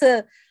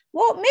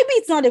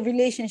it's not a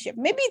relationship.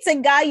 Maybe it's a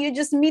guy you're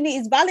just meeting.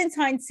 It's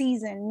Valentine's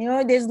season.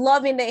 There's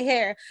love in the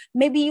hair.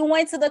 Maybe you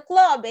went to the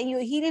club and you're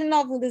hitting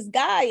off with this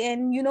guy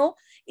and,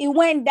 it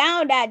went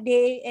down that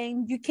day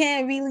and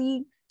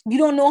you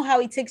don't know how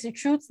he takes the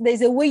truth.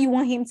 There's a way you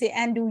want him to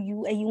handle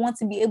you and you want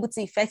to be able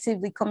to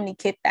effectively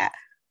communicate that.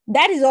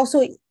 That is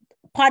also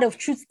part of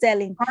truth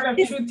telling.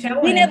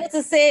 Being able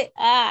to say,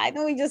 I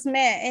know we just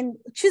met, and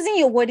choosing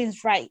your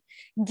wordings right,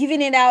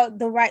 giving it out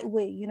the right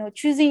way,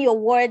 choosing your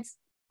words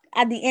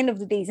at the end of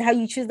the day is how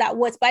you choose that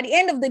words. By the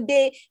end of the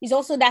day is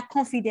also that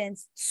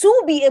confidence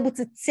to be able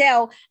to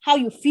tell how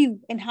you feel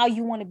and how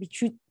you want to be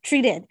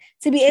treated,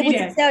 to be able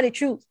to tell the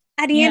truth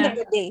at the end of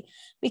the day.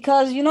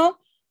 Because,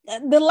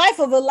 the life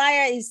of a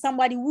liar is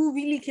somebody who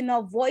really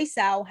cannot voice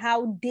out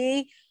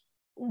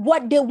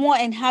what they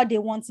want and how they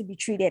want to be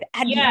treated.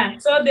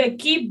 So they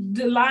keep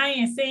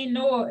lying and saying,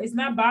 no, it's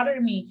not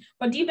bothering me.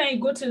 But deep down, you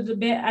go to the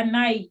bed at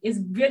night, it's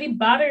really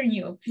bothering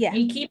you. And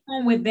you keep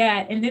on with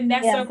that. And then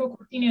that circle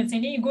continues.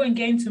 And then you go and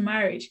get into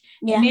marriage.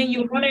 And then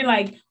you're wondering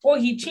like, oh,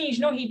 he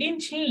changed. No, he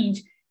didn't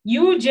change.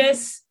 You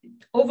just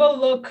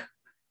overlook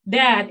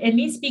that and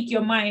then speak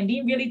your mind.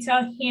 Didn't really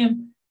tell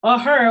him or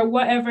her,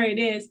 whatever it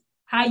is,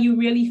 how you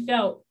really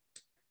felt,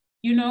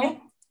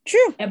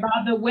 True.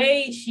 About the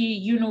way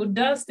she,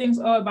 does things,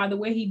 or about the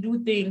way he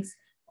do things,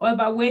 or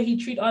about the way he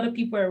treat other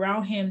people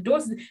around him.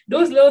 Those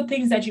little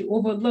things that you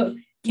overlook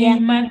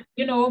can,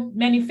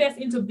 manifest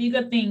into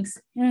bigger things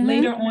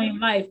later on in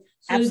life.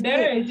 So it's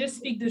better just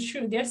speak the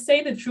truth. Just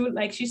say the truth,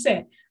 like she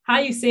said. How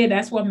you say it,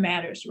 that's what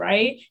matters,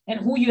 right?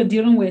 And who you're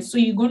dealing with. So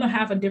you're going to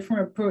have a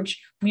different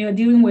approach when you're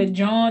dealing with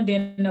John,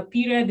 then a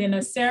Peter, then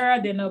a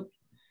Sarah, then a...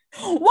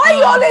 Why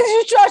you always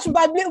use church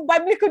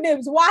biblical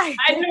names? Why?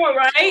 I know,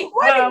 right?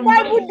 What did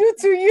Bible do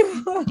to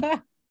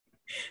you?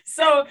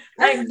 So,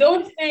 like,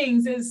 those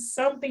things is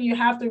something you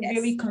have to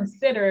really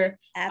consider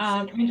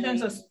in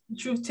terms of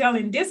truth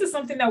telling. This is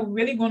something that we're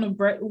really going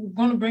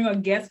to bring a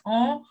guest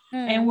on,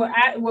 and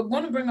we're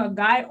going to bring a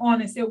guy on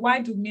and say,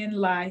 why do men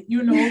lie?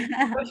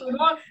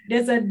 But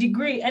there's a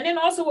degree, and then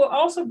also we'll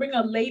also bring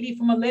a lady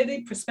from a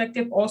lady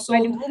perspective also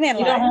on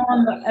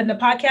the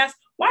podcast.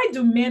 Why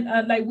do men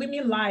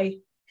women lie?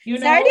 So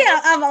I already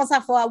have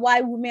answer for why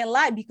women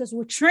lie, because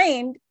we're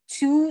trained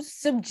to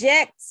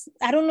subject.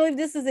 I don't know if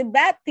this is a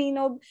bad thing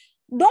or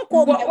don't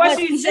quote me.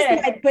 It's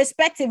just my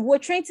perspective. We're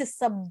trained to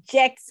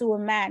subject to a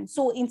man.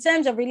 So in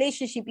terms of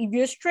relationship, if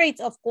you're straight,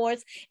 of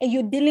course, and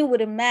you're dealing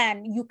with a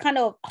man, you kind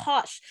of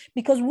harsh,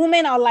 because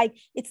women are like,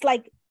 it's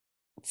like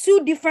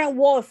two different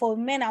worlds for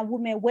men and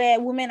women, where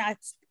women are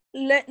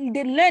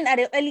they learn at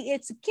an early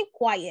age to keep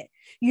quiet,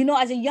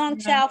 as a young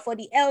child for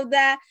the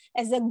elder,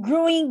 as a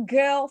growing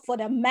girl for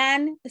the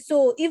man.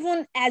 So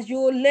even as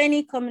you're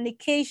learning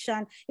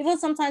communication, even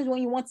sometimes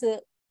when you want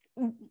to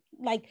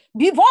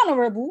be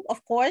vulnerable,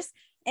 of course,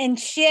 and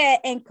share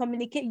and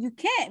communicate, you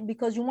can't,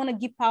 because you want to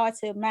give power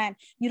to a man.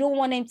 You don't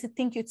want him to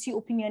think you're too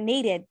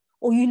opinionated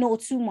or you know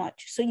too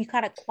much, so you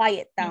kind of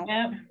quiet down.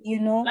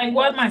 Like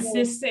what my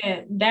sis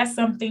said, that's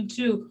something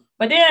too.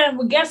 But then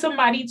we get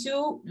somebody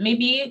too,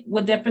 maybe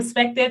with their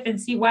perspective,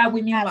 and see why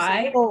women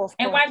lie,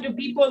 and why do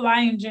people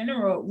lie in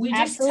general. We're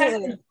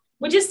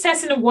just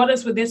testing the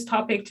waters with this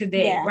topic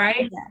today,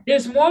 right?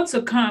 There's more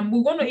to come.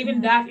 We're going to even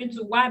dive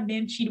into why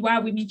men cheat, why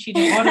women cheat,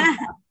 and all of that.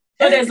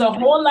 So there's a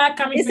whole lot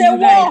coming from you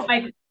guys.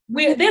 Like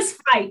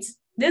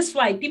this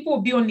flight, people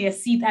will be on their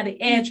seat at the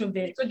edge of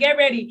it. So get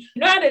ready. You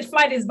know how this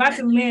flight is about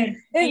to land.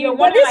 But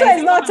this one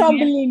is not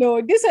tumbling.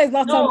 No, this one is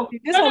not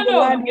tumbling.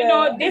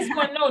 No. This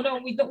one, no.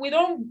 We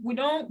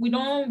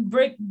don't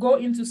go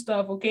into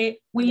stuff. Okay,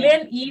 we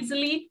land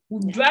easily.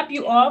 We'll drop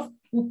you off.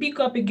 We'll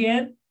pick up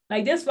again.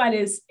 Like this flight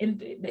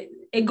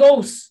it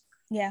goes.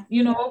 Yeah.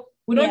 We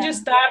don't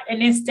just stop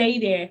and then stay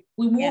there.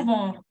 We move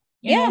on.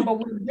 You know,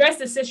 but we address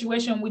the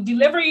situation. We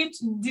deliver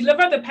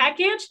the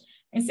package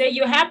and say,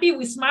 you're happy,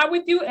 we smile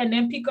with you, and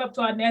then pick up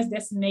to our next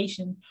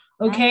destination.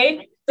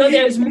 Okay? So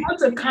there's more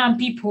to come,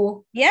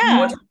 people. Yeah.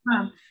 More to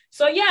come.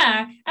 So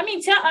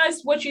tell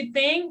us what you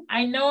think.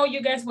 I know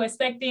you guys were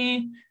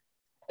expecting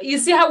You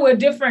see how we're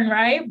different,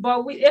 right?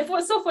 But if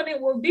we're so funny,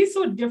 we'll be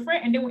so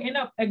different, and then we end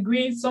up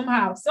agreeing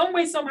somehow, some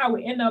way, somehow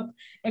we end up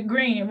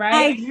agreeing, right?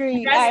 I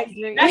agree. That's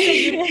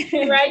a unique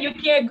thing, right? You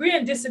can agree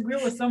and disagree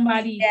with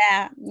somebody.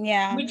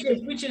 Yeah.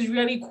 Which is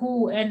really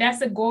cool, and that's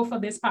the goal for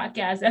this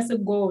podcast. That's the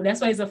goal.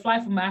 That's why it's a fly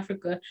from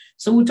Africa.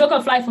 So we took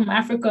a flight from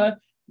Africa,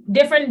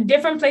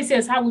 different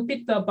places. How we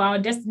picked up our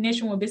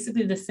destination were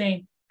basically the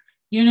same,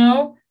 you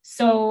know.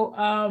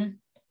 So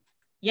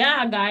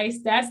yeah,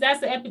 guys,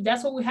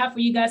 that's what we have for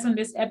you guys on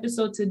this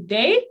episode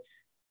today.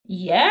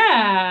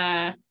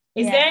 Yeah.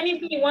 Is there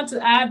anything you want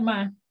to add,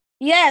 man?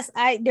 Yes,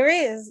 there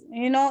is,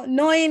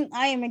 knowing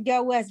I am a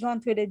girl who has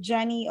gone through the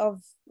journey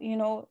of,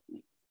 never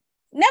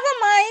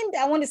mind.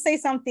 I want to say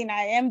something.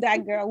 I am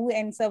that girl who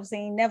ends up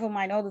saying never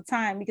mind all the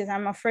time because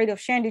I'm afraid of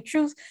sharing the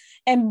truth.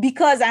 And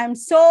because I'm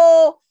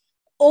so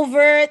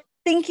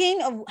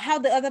overthinking of how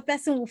the other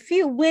person will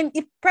feel when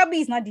it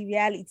probably is not the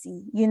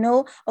reality,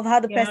 of how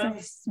the person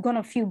is going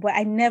to feel. But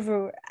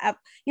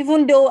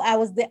even though I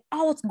was the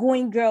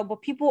outgoing girl,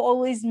 but people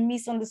always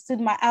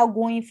misunderstood my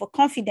outgoing for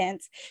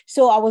confidence.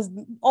 So I was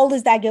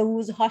always that girl who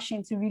was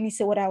hushing to really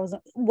say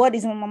what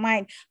is on my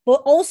mind,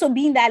 but also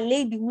being that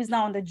lady who is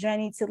now on the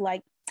journey to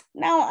like,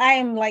 now I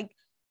am like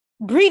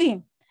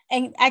breathing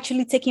and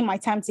actually taking my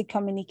time to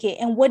communicate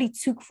and what it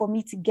took for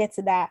me to get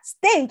to that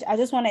stage. I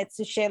just wanted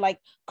to share like a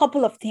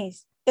couple of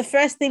things. The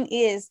first thing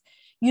is,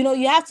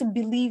 you have to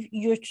believe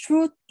your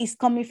truth is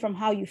coming from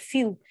how you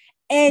feel,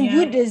 and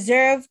you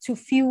deserve to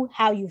feel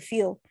how you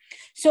feel.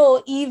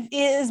 So if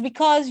it is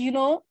because,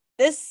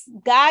 this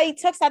guy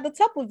talks at the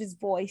top of his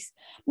voice,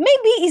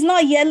 maybe he's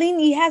not yelling,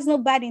 he has no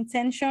bad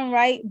intention,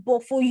 right?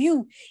 But for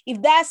you, if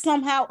that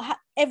somehow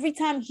every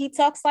time he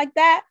talks like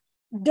that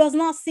does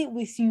not sit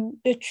with you,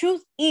 the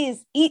truth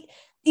is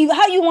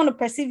how you want to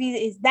perceive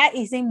it is that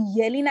is him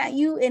yelling at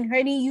you and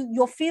hurting you.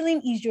 Your feeling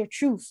is your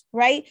truth,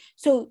 right?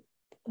 So,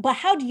 but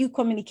how do you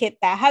communicate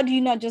that? How do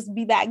you not just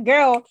be that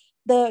girl,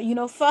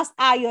 the first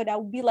ayo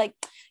that would be like,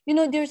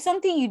 there's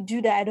something you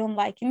do that I don't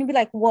like, and you'd be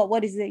like,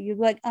 what is it? You'd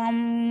be like,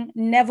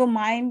 never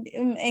mind,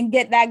 and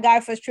get that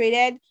guy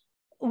frustrated.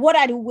 What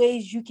are the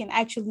ways you can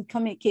actually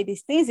communicate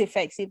these things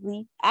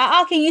effectively?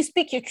 How can you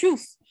speak your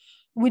truth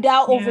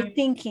without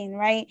overthinking,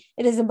 right?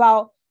 It is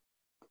about,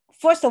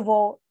 first of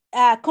all,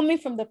 coming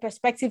from the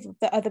perspective of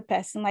the other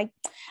person. Like,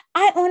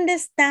 I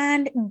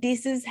understand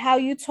this is how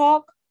you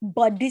talk,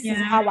 but this is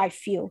how I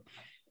feel.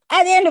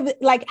 At the end of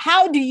it, like,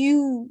 how do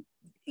you,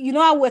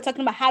 how we're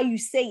talking about how you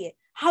say it.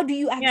 How do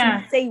you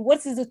actually say,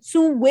 what is the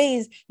 2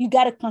 ways you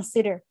got to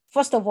consider?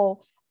 First of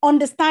all,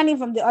 understanding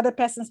from the other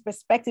person's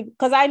perspective,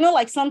 because I know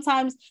like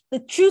sometimes the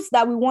truths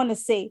that we want to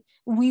say,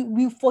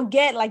 we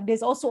forget like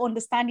there's also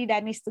understanding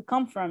that needs to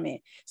come from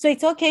it. So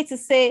it's okay to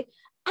say,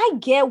 I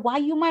get why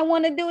you might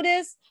want to do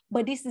this,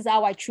 but this is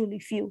how I truly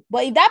feel.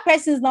 But if that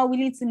person is not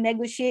willing to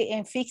negotiate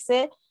and fix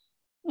it,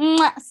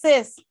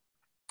 sis,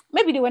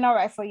 maybe they were not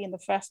right for you in the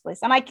first place.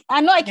 And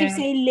I know I keep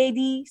saying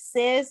lady,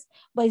 sis,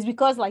 but it's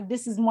because like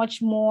this is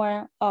much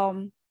more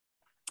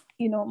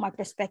my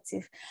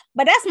perspective.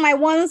 But that's my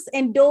ones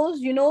and those,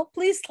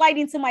 please slide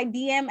into my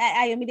DM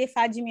at Ayomide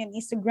Fajimi on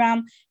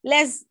Instagram.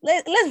 Let's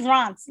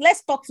rant.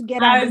 Let's talk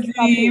together.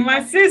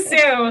 My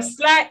sister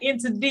slide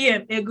into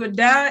DM. It go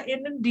down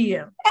in the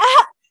DM.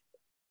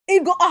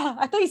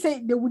 I thought you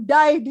said they would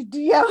die in the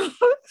DM.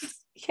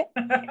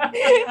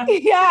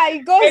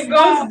 It goes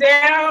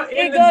down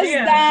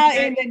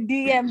in the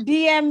DM.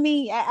 DM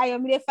me at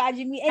Ayomide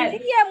Fajimi. And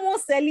DM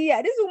won't sell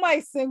here. This woman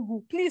is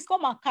single. Please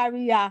come and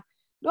carry her.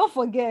 Don't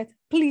forget,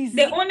 please.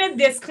 The only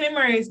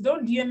disclaimer is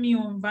don't DM me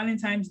on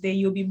Valentine's Day.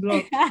 You'll be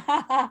blocked.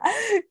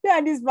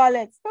 Yeah, this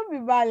violence. Don't be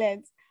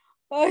violent.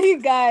 Oh, you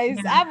guys,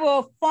 have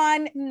a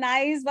fun,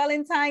 nice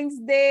Valentine's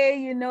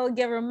Day.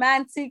 Get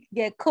romantic,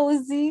 get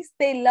cozy,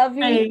 stay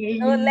loving.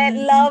 Let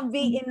love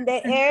be in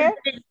the air.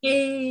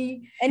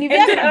 And if you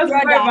have a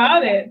brother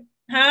about it,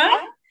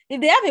 if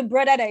they have a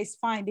brother that is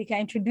fine, they can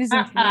introduce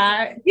him to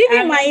me. Give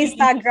me my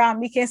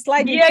Instagram. You can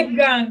slide be a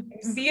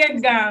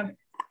gang.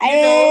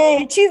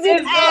 Hey, cheesy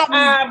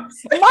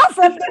abs. Not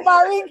from the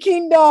Marine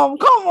Kingdom.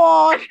 Come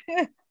on.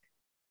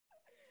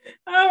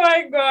 Oh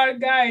my God,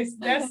 guys,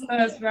 that's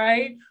us,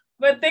 right?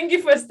 But thank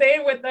you for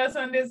staying with us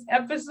on this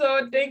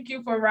episode. Thank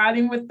you for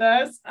riding with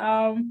us.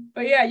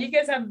 But yeah, you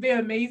guys have been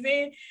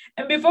amazing.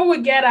 And before we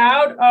get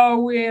out,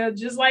 we'll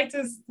just like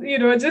to,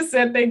 just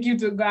say thank you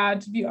to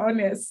God, to be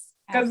honest.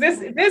 Because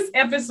this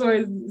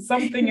episode is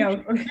something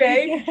else,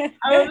 okay?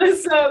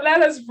 So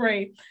let us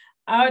pray.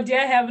 Our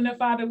dear Heavenly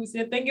Father, we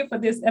say thank you for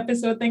this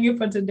episode. Thank you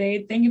for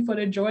today. Thank you for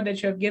the joy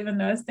that you have given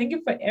us. Thank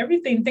you for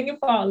everything. Thank you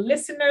for our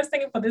listeners.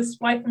 Thank you for this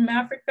flight from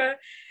Africa.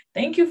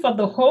 Thank you for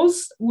the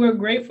host. We're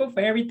grateful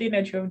for everything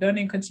that you have done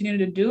and continue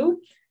to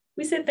do.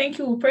 We say thank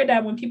you. We pray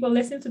that when people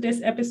listen to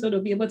this episode,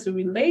 they'll be able to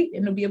relate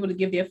and they'll be able to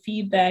give their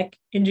feedback.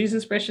 In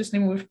Jesus' precious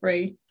name we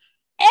pray.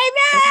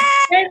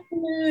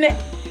 Amen.